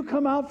 you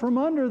come out from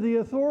under the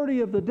authority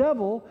of the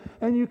devil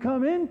and you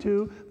come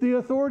into the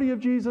authority of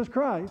Jesus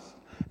Christ.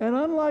 And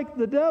unlike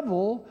the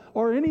devil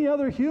or any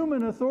other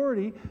human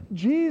authority,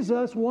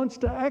 Jesus wants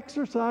to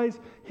exercise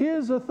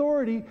his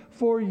authority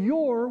for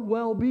your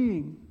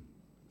well-being.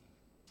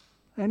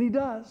 And he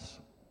does.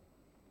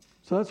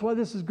 So that's why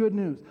this is good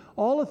news.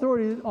 All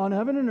authority on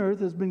heaven and earth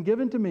has been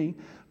given to me.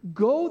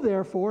 Go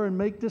therefore and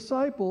make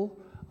disciples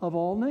of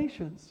all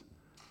nations.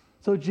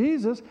 So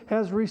Jesus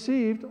has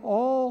received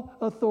all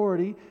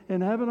authority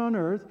in heaven and on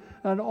earth,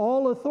 and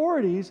all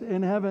authorities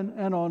in heaven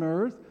and on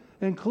earth,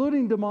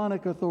 including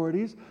demonic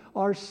authorities,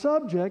 are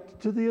subject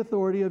to the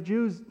authority of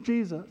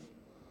Jesus.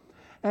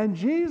 And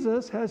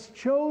Jesus has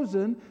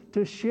chosen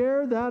to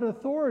share that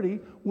authority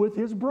with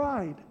his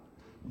bride.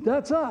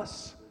 That's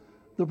us,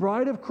 the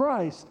bride of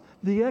Christ,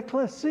 the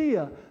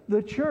ecclesia,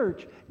 the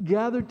church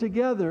gathered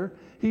together.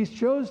 He's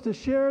chosen to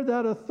share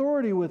that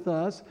authority with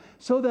us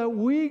so that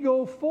we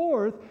go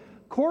forth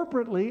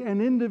corporately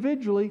and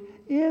individually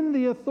in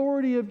the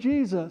authority of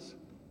Jesus.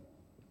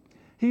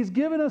 He's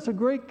given us a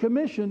great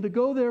commission to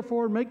go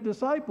therefore and make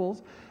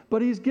disciples,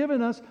 but he's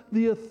given us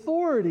the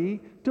authority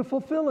to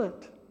fulfill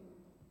it.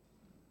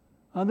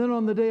 And then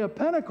on the day of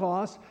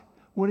Pentecost,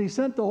 when he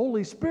sent the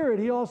Holy Spirit,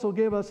 he also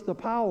gave us the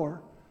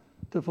power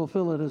to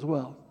fulfill it as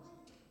well.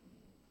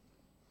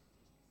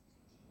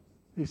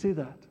 You see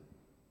that?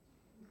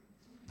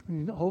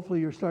 And hopefully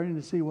you're starting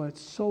to see why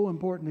it's so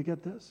important to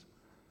get this.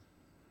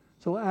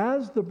 So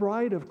as the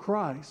bride of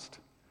Christ,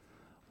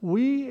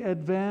 we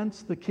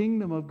advance the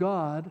kingdom of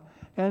God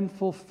and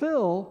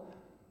fulfill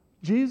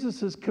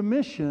Jesus'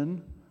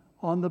 commission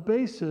on the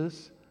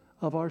basis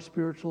of our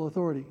spiritual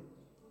authority.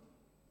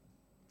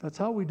 That's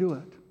how we do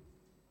it.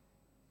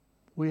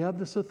 We have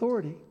this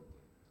authority,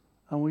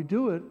 and we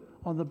do it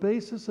on the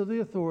basis of the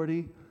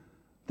authority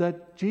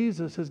that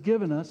Jesus has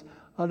given us,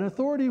 an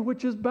authority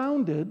which is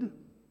bounded,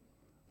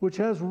 which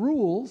has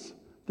rules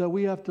that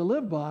we have to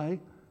live by,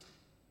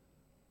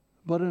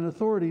 but an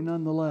authority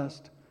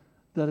nonetheless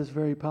that is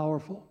very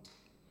powerful.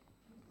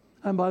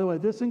 And by the way,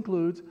 this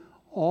includes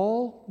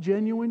all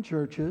genuine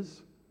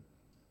churches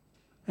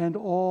and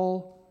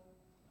all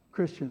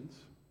Christians.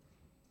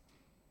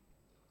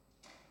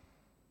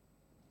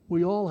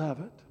 We all have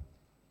it.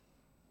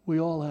 We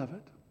all have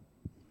it.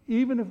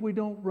 Even if we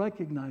don't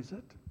recognize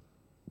it,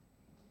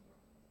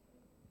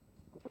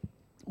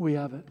 we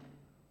have it.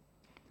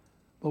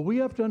 But we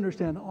have to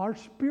understand our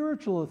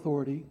spiritual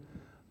authority,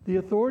 the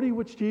authority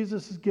which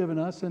Jesus has given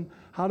us. And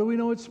how do we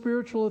know it's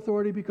spiritual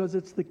authority? Because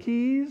it's the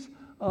keys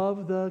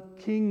of the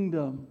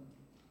kingdom.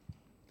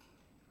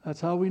 That's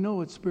how we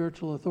know it's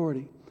spiritual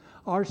authority.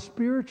 Our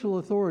spiritual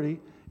authority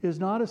is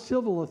not a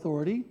civil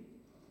authority.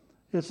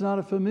 It's not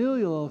a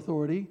familial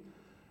authority.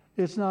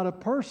 It's not a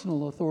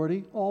personal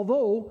authority,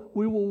 although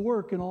we will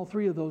work in all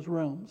three of those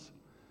realms.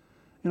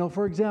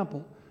 For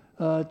example,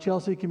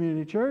 Chelsea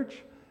Community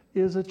Church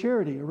is a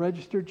charity, a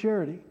registered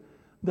charity.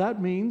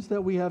 That means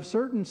that we have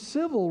certain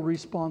civil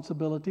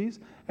responsibilities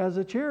as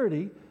a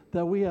charity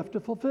that we have to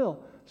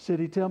fulfill.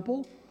 City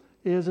Temple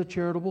is a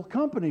charitable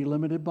company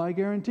limited by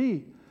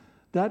guarantee.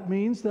 That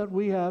means that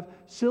we have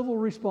civil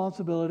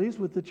responsibilities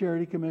with the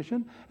Charity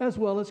Commission as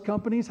well as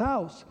Companies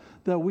House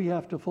that we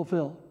have to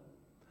fulfill.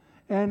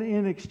 And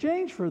in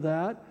exchange for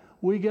that,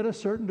 we get a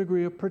certain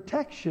degree of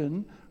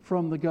protection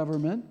from the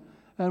government,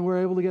 and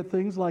we're able to get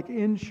things like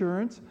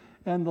insurance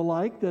and the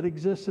like that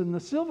exists in the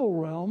civil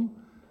realm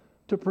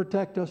to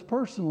protect us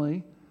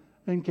personally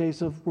in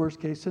case of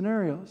worst case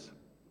scenarios.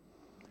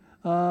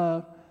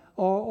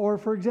 Or,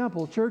 for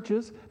example,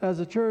 churches, as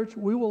a church,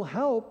 we will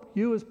help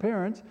you as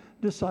parents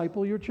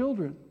disciple your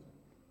children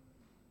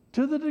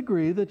to the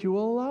degree that you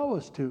will allow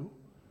us to.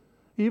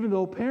 Even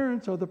though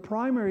parents are the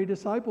primary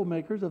disciple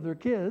makers of their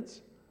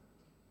kids,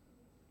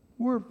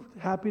 we're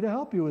happy to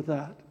help you with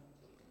that.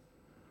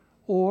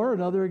 Or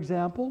another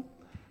example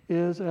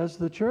is, as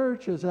the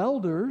church, as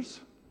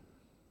elders,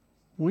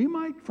 we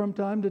might from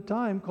time to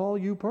time call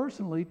you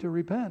personally to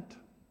repent.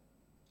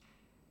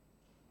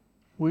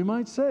 We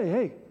might say,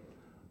 hey,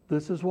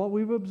 this is what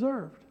we've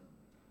observed.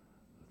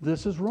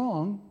 This is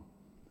wrong,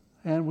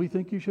 and we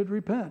think you should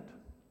repent.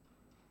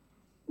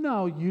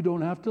 Now, you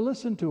don't have to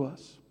listen to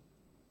us.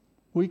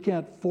 We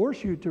can't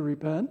force you to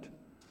repent.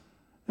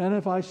 And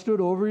if I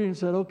stood over you and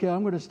said, okay,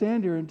 I'm going to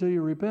stand here until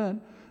you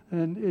repent,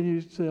 and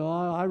you say,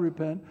 oh, I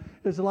repent.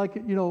 It's like,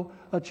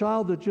 a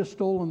child that's just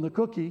stolen the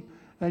cookie,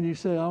 and you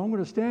say, oh, I'm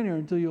going to stand here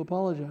until you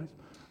apologize.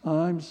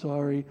 I'm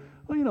sorry.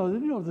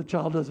 Well, the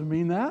child doesn't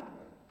mean that.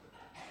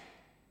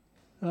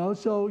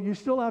 So you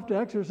still have to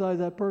exercise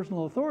that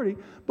personal authority,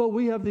 but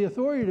we have the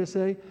authority to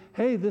say,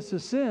 hey, this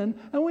is sin,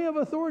 and we have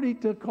authority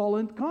to call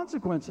in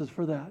consequences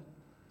for that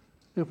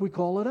if we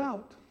call it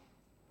out.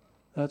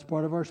 That's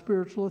part of our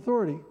spiritual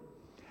authority.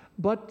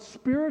 But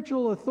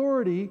spiritual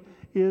authority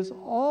is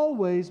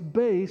always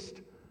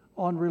based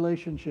on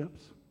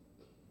relationships.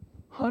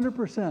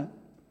 100%.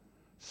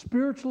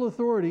 Spiritual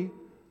authority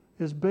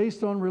is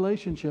based on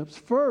relationships.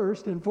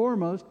 First and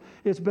foremost,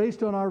 it's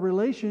based on our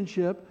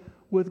relationship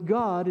with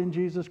God in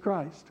Jesus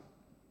Christ.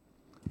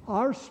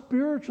 Our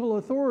spiritual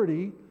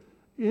authority,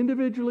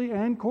 individually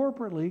and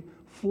corporately,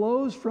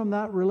 flows from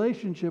that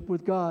relationship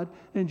with God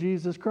in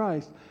Jesus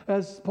Christ.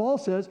 As Paul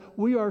says,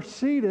 we are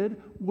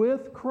seated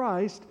with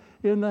Christ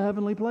in the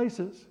heavenly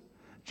places.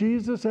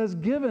 Jesus has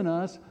given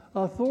us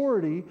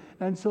authority,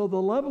 and so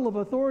the level of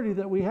authority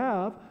that we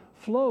have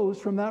flows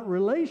from that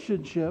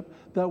relationship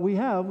that we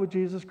have with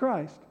Jesus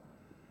Christ.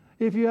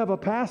 If you have a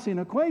passing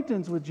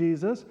acquaintance with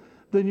Jesus,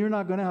 then you're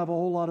not going to have a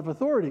whole lot of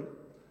authority.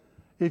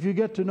 If you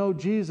get to know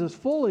Jesus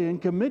fully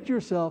and commit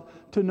yourself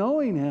to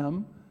knowing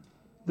Him,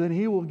 then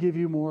He will give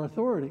you more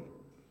authority.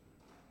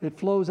 It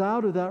flows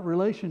out of that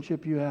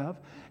relationship you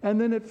have,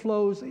 and then it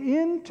flows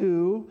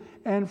into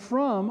and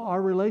from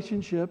our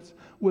relationships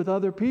with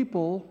other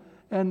people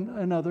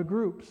and other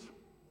groups.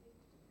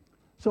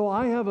 So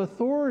I have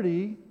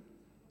authority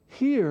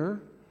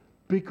here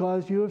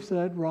because you have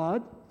said,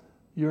 Rod,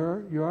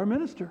 you're our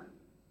minister.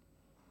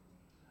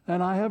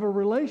 And I have a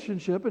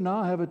relationship, and now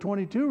I have a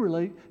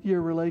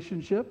 22-year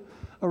relationship,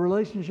 a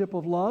relationship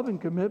of love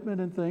and commitment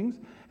and things.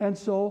 And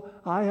so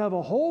I have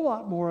a whole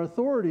lot more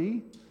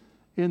authority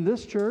in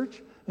this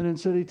church and in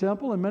City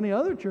Temple and many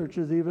other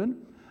churches even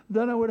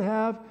than I would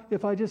have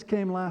if I just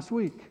came last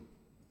week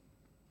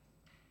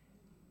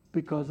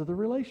because of the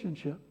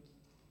relationship.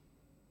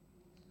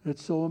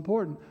 It's so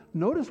important.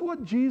 Notice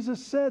what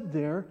Jesus said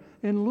there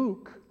in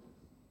Luke.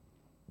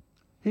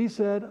 He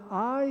said,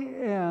 I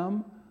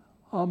am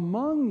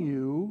among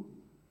you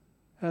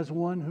as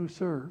one who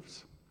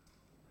serves.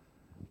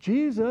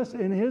 Jesus,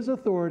 in His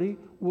authority,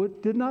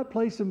 did not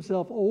place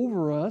Himself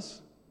over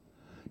us.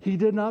 He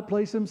did not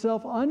place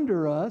Himself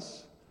under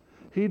us.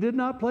 He did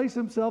not place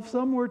Himself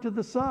somewhere to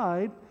the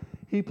side.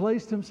 He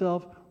placed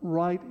Himself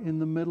right in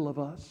the middle of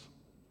us.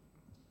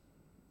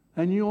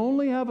 And you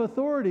only have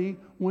authority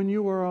when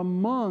you are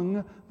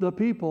among the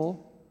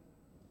people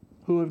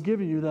who have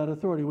given you that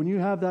authority, when you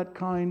have that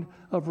kind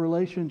of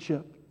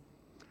relationship.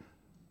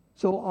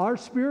 So our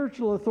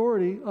spiritual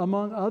authority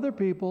among other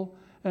people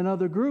and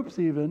other groups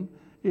even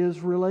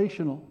is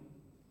relational.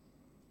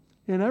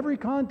 In every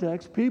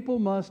context, people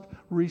must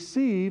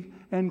receive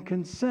and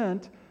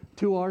consent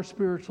to our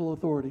spiritual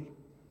authority.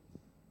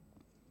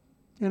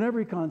 In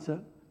every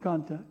context,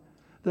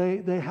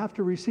 they have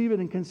to receive it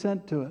and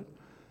consent to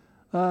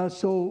it.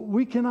 So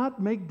we cannot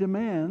make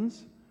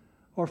demands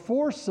or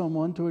force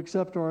someone to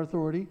accept our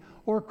authority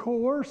or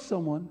coerce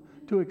someone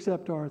to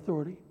accept our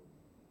authority.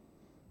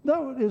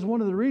 That is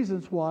one of the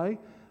reasons why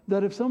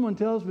that if someone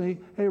tells me,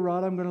 hey,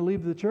 Rod, I'm going to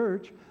leave the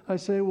church, I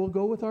say, well,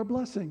 go with our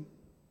blessing.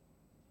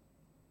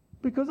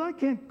 Because I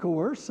can't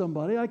coerce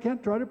somebody. I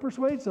can't try to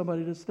persuade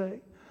somebody to stay.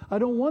 I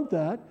don't want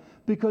that,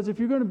 because if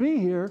you're going to be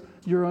here,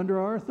 you're under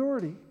our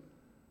authority.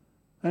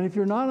 And if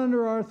you're not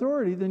under our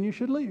authority, then you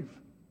should leave.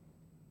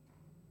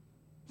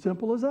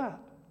 Simple as that.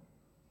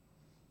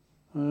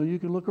 You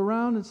can look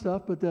around and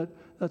stuff, but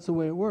that's the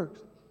way it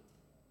works.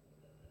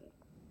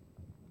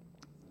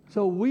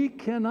 So we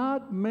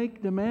cannot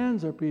make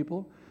demands of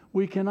people.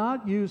 We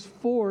cannot use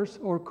force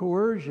or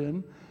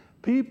coercion.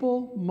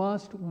 People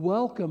must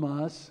welcome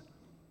us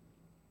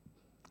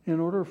in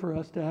order for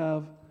us to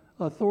have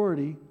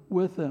authority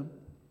with them.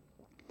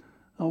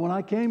 When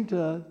I came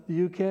to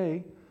the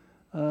UK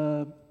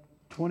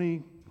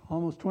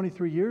almost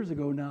 23 years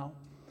ago now,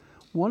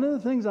 one of the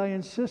things I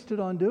insisted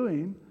on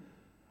doing,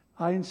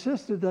 I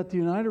insisted that the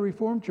United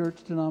Reformed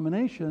Church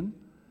denomination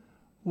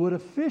would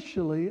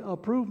officially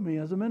approve me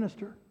as a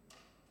minister.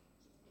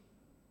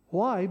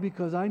 Why?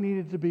 Because I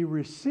needed to be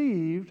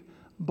received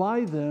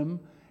by them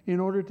in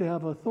order to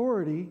have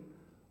authority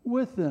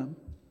with them.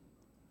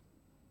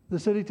 The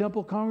City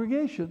Temple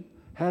congregation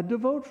had to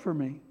vote for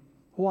me.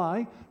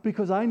 Why?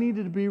 Because I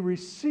needed to be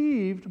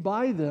received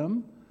by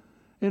them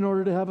in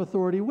order to have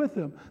authority with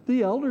them.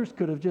 The elders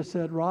could have just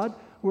said, Rod,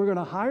 we're going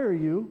to hire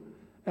you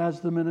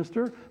as the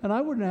minister, and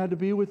I wouldn't have had to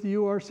be with the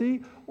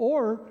URC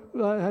or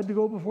had to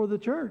go before the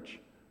church.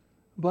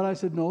 But I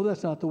said, no,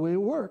 that's not the way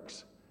it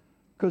works.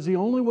 Because the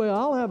only way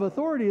I'll have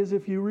authority is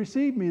if you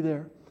receive me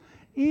there.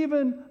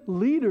 Even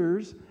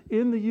leaders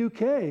in the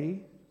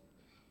UK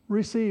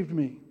received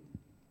me.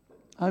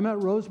 I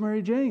met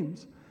Rosemary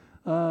James,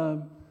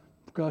 21,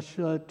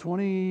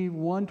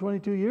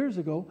 22 years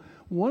ago.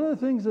 One of the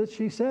things that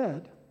she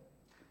said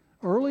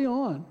early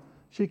on,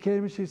 she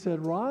came and she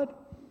said, Rod,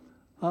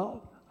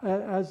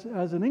 as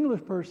an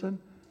English person,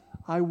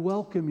 I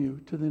welcome you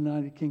to the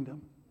United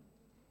Kingdom.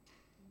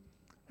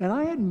 And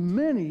I had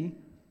many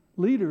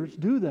leaders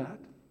do that.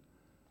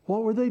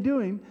 What were they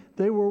doing?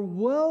 They were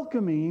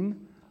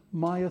welcoming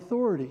my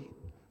authority.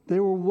 They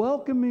were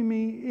welcoming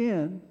me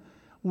in.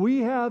 We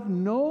have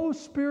no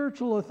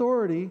spiritual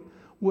authority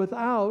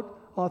without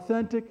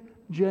authentic,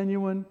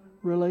 genuine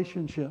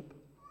relationship.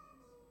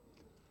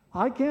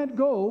 I can't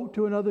go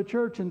to another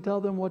church and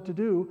tell them what to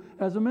do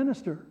as a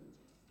minister,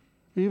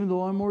 even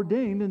though I'm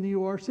ordained in the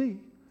URC.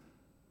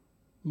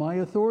 My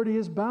authority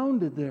is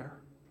bounded there.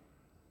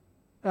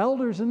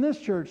 Elders in this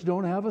church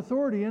don't have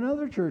authority in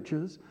other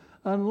churches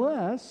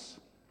unless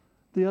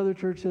the other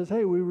church says,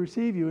 hey, we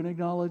receive you and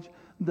acknowledge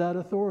that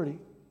authority.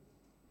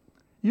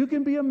 You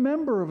can be a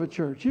member of a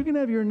church. You can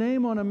have your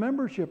name on a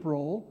membership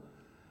roll,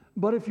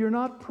 but if you're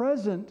not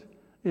present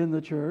in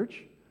the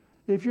church,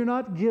 if you're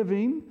not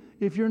giving,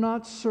 if you're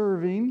not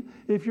serving,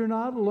 if you're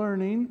not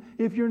learning,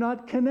 if you're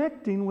not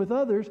connecting with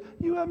others,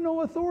 you have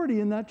no authority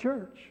in that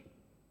church.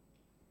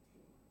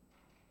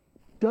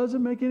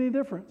 Doesn't make any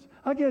difference.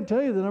 I can't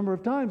tell you the number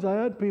of times I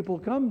had people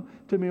come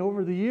to me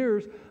over the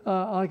years.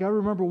 Like I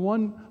remember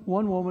one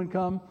woman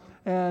come,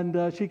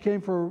 and she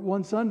came for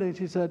one Sunday, and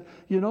she said,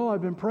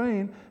 I've been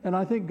praying, and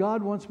I think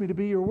God wants me to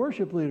be your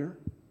worship leader.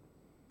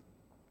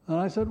 And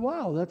I said,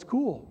 wow, that's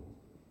cool.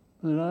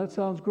 That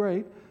sounds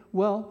great.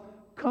 Well,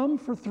 come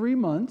for 3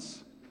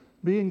 months,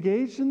 be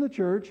engaged in the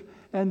church,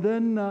 and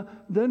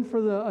then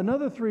for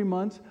another 3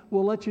 months,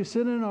 we'll let you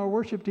sit in our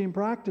worship team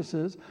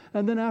practices.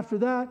 And then after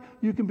that,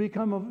 you can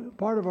become a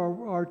part of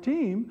our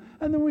team,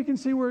 and then we can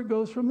see where it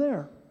goes from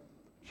there.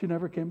 She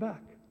never came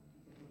back.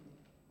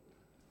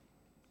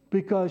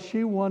 Because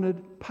she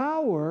wanted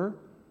power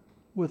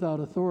without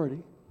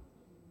authority.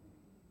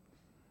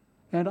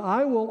 And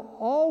I will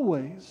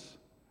always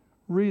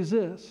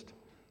resist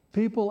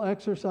people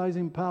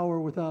exercising power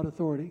without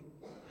authority.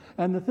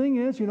 And the thing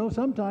is,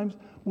 sometimes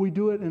we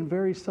do it in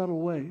very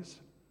subtle ways.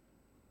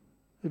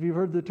 If you've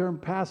heard the term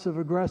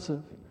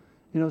passive-aggressive,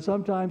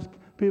 sometimes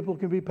people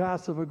can be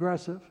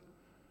passive-aggressive.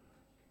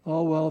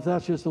 Oh, well, if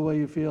that's just the way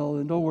you feel,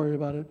 then don't worry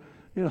about it.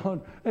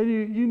 And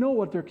you know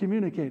what they're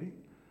communicating.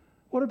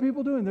 What are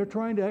people doing? They're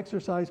trying to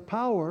exercise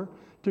power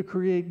to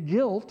create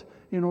guilt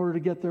in order to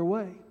get their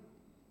way.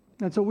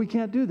 And so we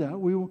can't do that.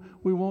 We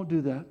won't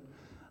do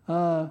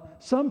that.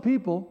 Some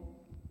people,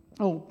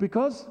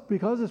 because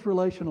it's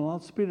relational, I'll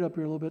speed it up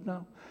here a little bit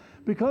now.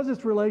 Because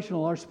it's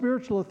relational, our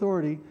spiritual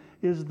authority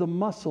is the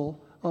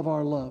muscle of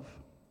our love.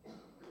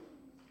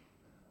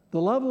 The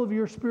level of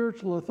your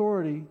spiritual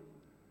authority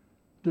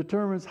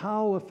determines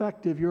how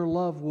effective your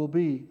love will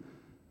be.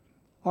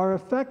 Our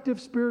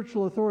effective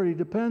spiritual authority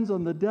depends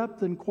on the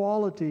depth and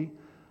quality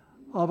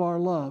of our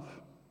love,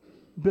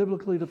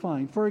 biblically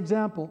defined. For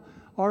example,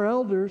 our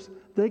elders,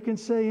 they can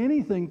say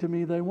anything to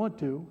me they want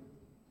to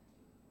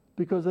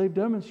because they've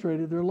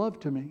demonstrated their love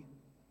to me.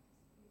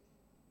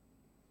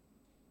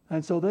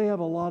 And so they have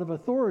a lot of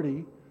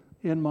authority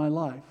in my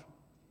life.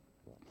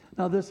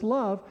 Now this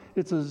love,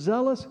 it's a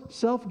zealous,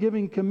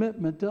 self-giving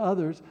commitment to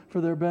others for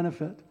their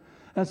benefit.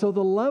 And so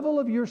the level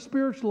of your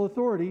spiritual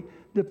authority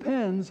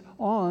depends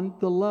on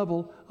the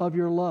level of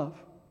your love.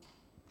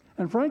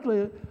 And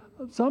frankly,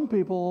 some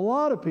people, a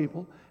lot of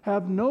people,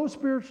 have no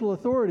spiritual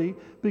authority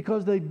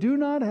because they do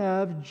not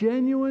have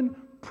genuine,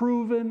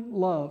 proven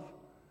love.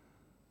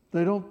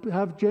 They don't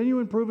have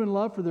genuine, proven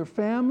love for their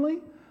family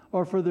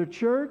or for their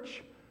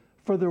church,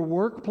 for their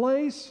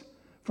workplace,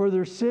 for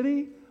their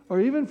city, or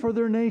even for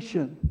their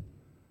nation.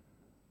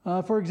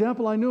 For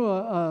example, I knew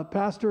a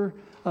pastor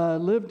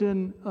lived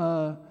in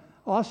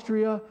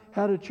Austria,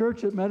 had a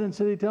church that met in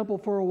City Temple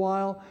for a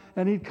while,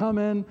 and he'd come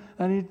in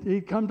and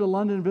he'd come to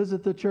London and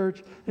visit the church,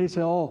 and he'd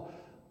say,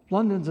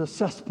 London's a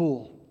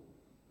cesspool.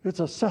 It's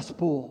a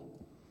cesspool.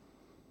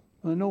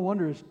 Well, no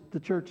wonder the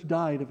church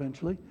died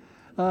eventually.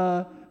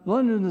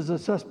 London is a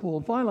cesspool.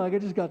 And finally, I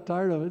just got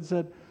tired of it and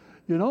said,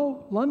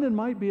 London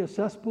might be a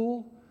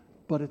cesspool,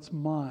 but it's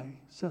my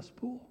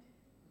cesspool.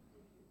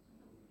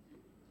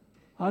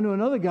 I knew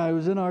another guy who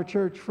was in our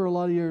church for a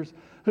lot of years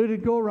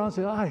who'd go around and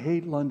say, I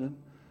hate London.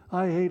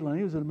 I hate London.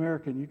 He was an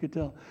American, you could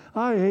tell.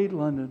 I hate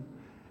London.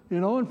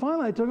 And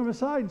finally I took him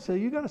aside and said,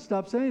 you got to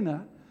stop saying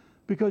that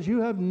because you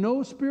have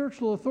no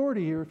spiritual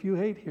authority here if you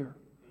hate here.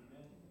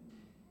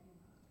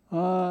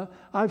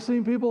 I've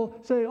seen people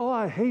say, oh,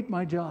 I hate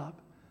my job.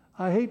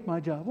 I hate my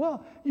job.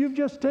 Well, you've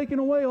just taken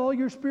away all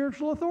your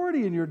spiritual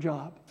authority in your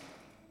job.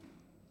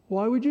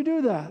 Why would you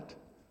do that?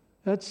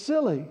 That's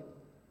silly.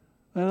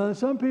 And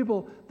some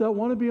people that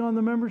want to be on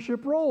the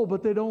membership roll,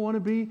 but they don't want to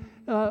be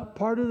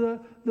part of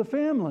the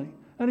family.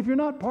 And if you're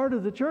not part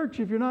of the church,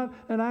 if you're not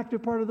an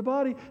active part of the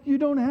body, you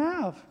don't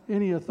have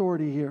any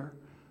authority here,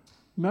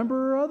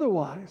 member or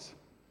otherwise.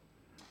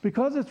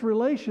 Because it's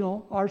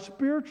relational, our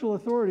spiritual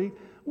authority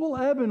will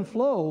ebb and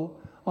flow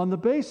on the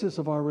basis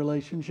of our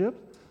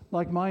relationship,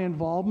 like my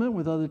involvement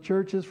with other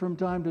churches from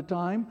time to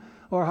time,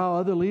 or how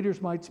other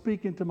leaders might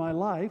speak into my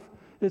life.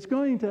 It's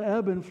going to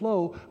ebb and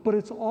flow, but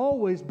it's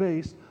always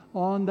based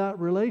on that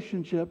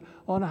relationship,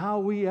 on how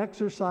we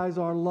exercise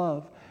our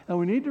love. And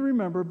we need to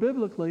remember,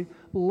 biblically,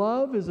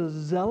 love is a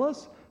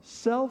zealous,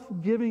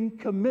 self-giving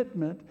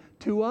commitment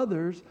to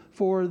others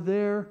for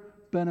their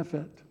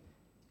benefit.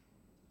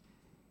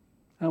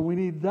 And we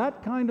need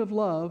that kind of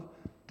love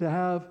to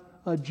have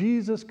a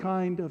Jesus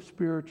kind of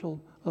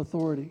spiritual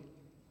authority.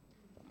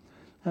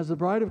 As the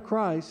bride of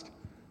Christ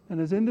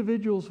and as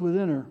individuals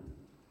within her,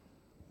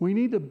 we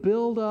need to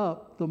build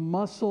up the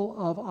muscle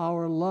of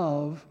our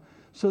love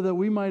so that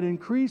we might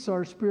increase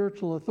our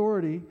spiritual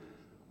authority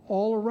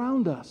all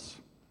around us.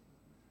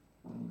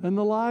 In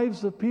the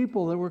lives of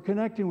people that we're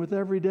connecting with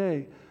every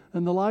day,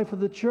 in the life of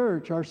the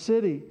church, our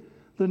city,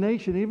 the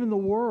nation, even the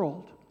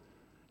world.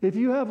 If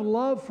you have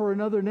love for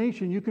another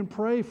nation, you can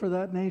pray for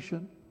that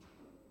nation.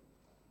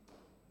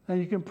 And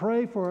you can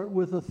pray for it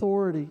with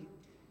authority.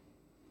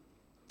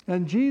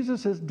 And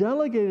Jesus has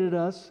delegated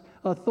us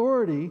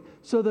authority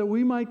so that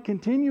we might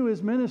continue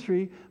his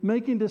ministry,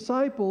 making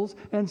disciples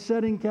and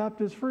setting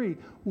captives free.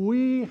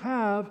 We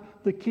have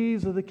the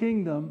keys of the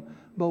kingdom,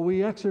 but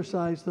we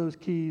exercise those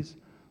keys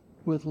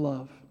with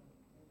love.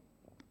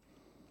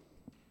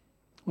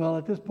 Well,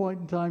 at this point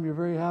in time, you're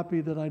very happy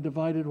that I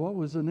divided what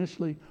was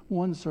initially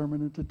one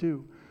sermon into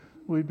two.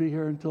 We'd be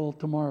here until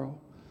tomorrow.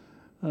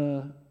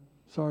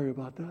 Sorry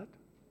about that.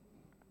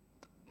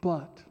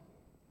 But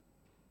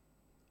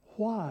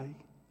why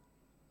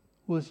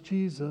was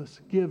Jesus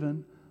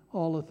given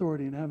all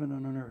authority in heaven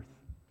and on earth?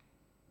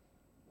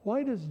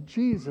 Why does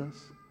Jesus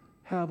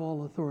have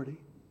all authority?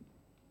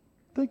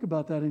 Think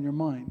about that in your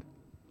mind.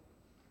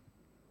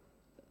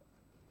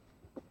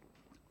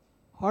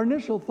 Our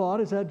initial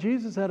thought is that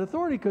Jesus had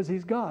authority because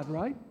he's God,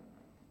 right?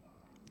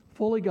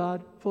 Fully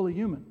God, fully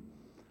human.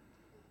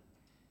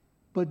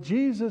 But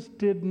Jesus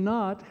did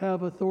not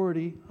have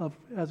authority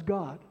as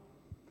God.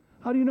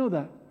 How do you know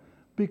that?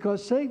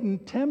 Because Satan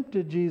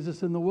tempted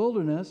Jesus in the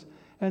wilderness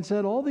and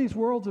said, all these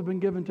worlds have been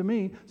given to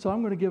me, so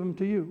I'm going to give them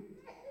to you.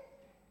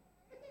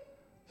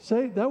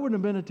 That wouldn't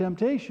have been a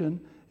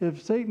temptation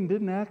if Satan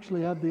didn't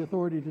actually have the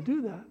authority to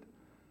do that.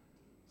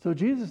 So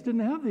Jesus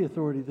didn't have the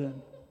authority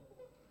then.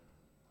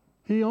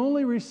 He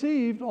only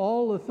received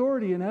all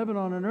authority in heaven,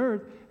 on, and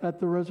earth at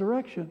the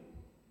resurrection.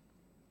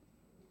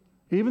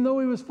 Even though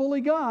he was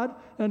fully God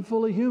and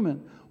fully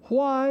human.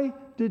 Why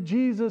did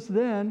Jesus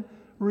then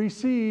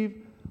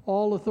receive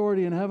all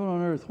authority in heaven and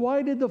on earth?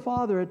 Why did the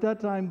Father at that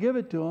time give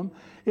it to him?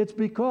 It's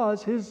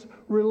because his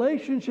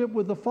relationship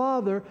with the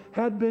Father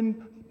had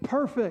been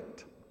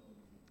perfect.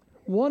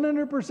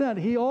 100%.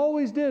 He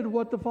always did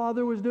what the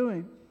Father was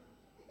doing.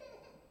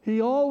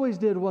 He always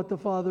did what the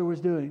Father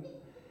was doing.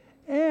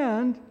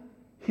 And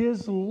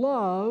his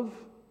love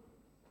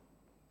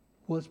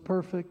was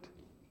perfect.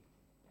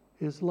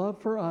 His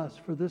love for us,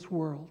 for this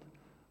world,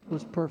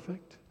 was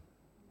perfect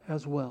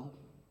as well.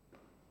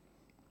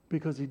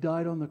 Because he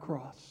died on the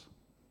cross.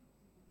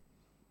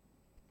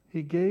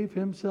 He gave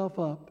himself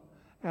up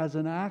as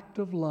an act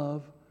of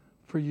love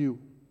for you.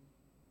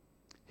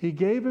 He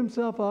gave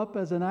himself up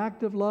as an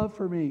act of love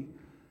for me.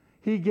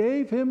 He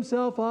gave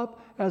himself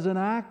up as an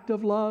act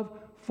of love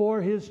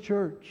for his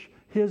church,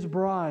 his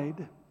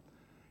bride.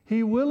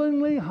 He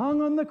willingly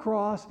hung on the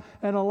cross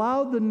and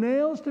allowed the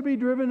nails to be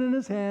driven in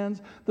his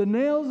hands, the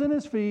nails in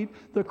his feet,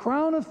 the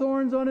crown of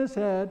thorns on his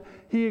head.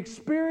 He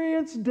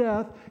experienced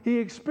death. He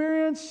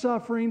experienced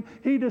suffering.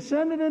 He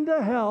descended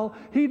into hell.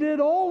 He did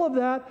all of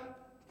that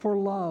for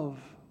love,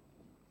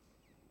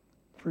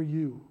 for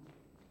you.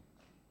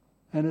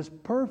 And his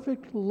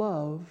perfect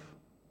love,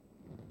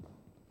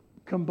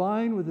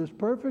 combined with his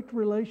perfect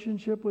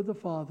relationship with the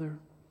Father,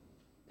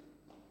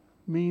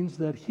 means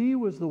that he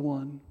was the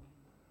one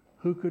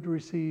who could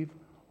receive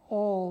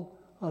all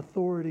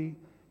authority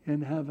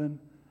in heaven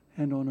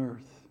and on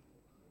earth.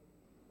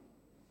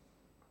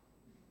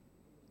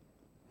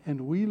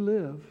 And we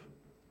live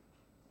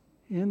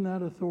in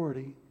that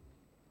authority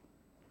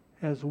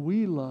as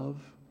we love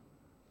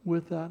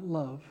with that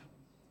love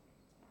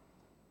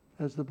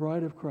as the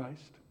bride of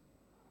Christ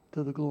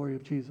to the glory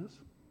of Jesus.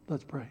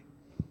 Let's pray.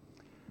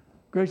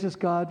 Gracious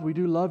God, we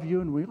do love you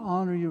and we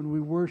honor you and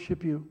we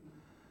worship you.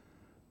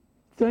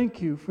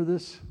 Thank you for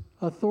this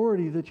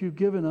authority that you've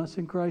given us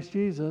in Christ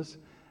Jesus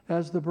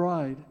as the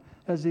bride,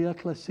 as the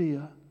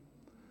ecclesia.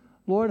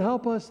 Lord,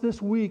 help us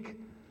this week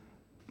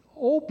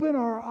open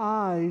our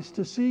eyes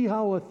to see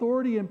how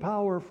authority and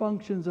power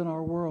functions in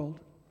our world.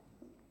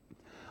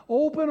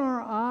 Open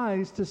our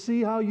eyes to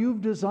see how you've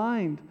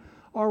designed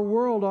our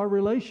world, our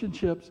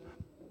relationships,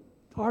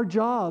 our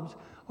jobs,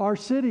 our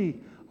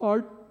city,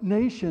 our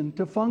nation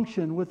to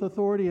function with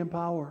authority and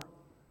power.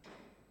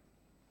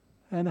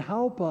 And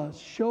help us,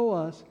 show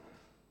us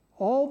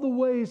all the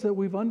ways that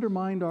we've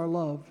undermined our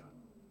love.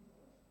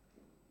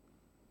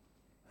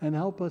 And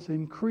help us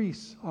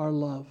increase our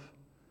love.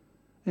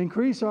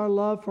 Increase our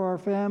love for our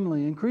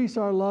family. Increase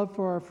our love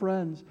for our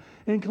friends.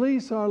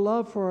 Increase our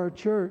love for our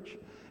church.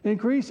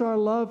 Increase our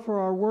love for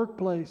our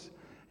workplace.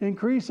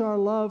 Increase our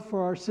love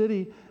for our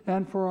city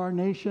and for our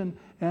nation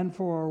and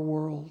for our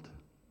world.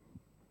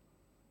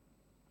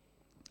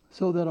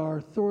 So that our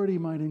authority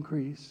might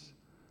increase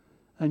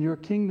and your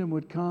kingdom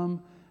would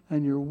come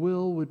and your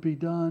will would be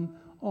done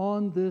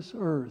on this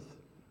earth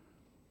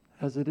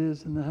as it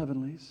is in the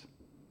heavenlies.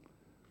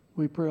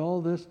 We pray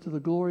all this to the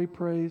glory,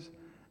 praise,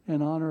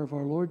 and honor of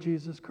our Lord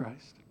Jesus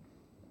Christ.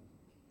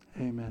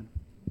 Amen.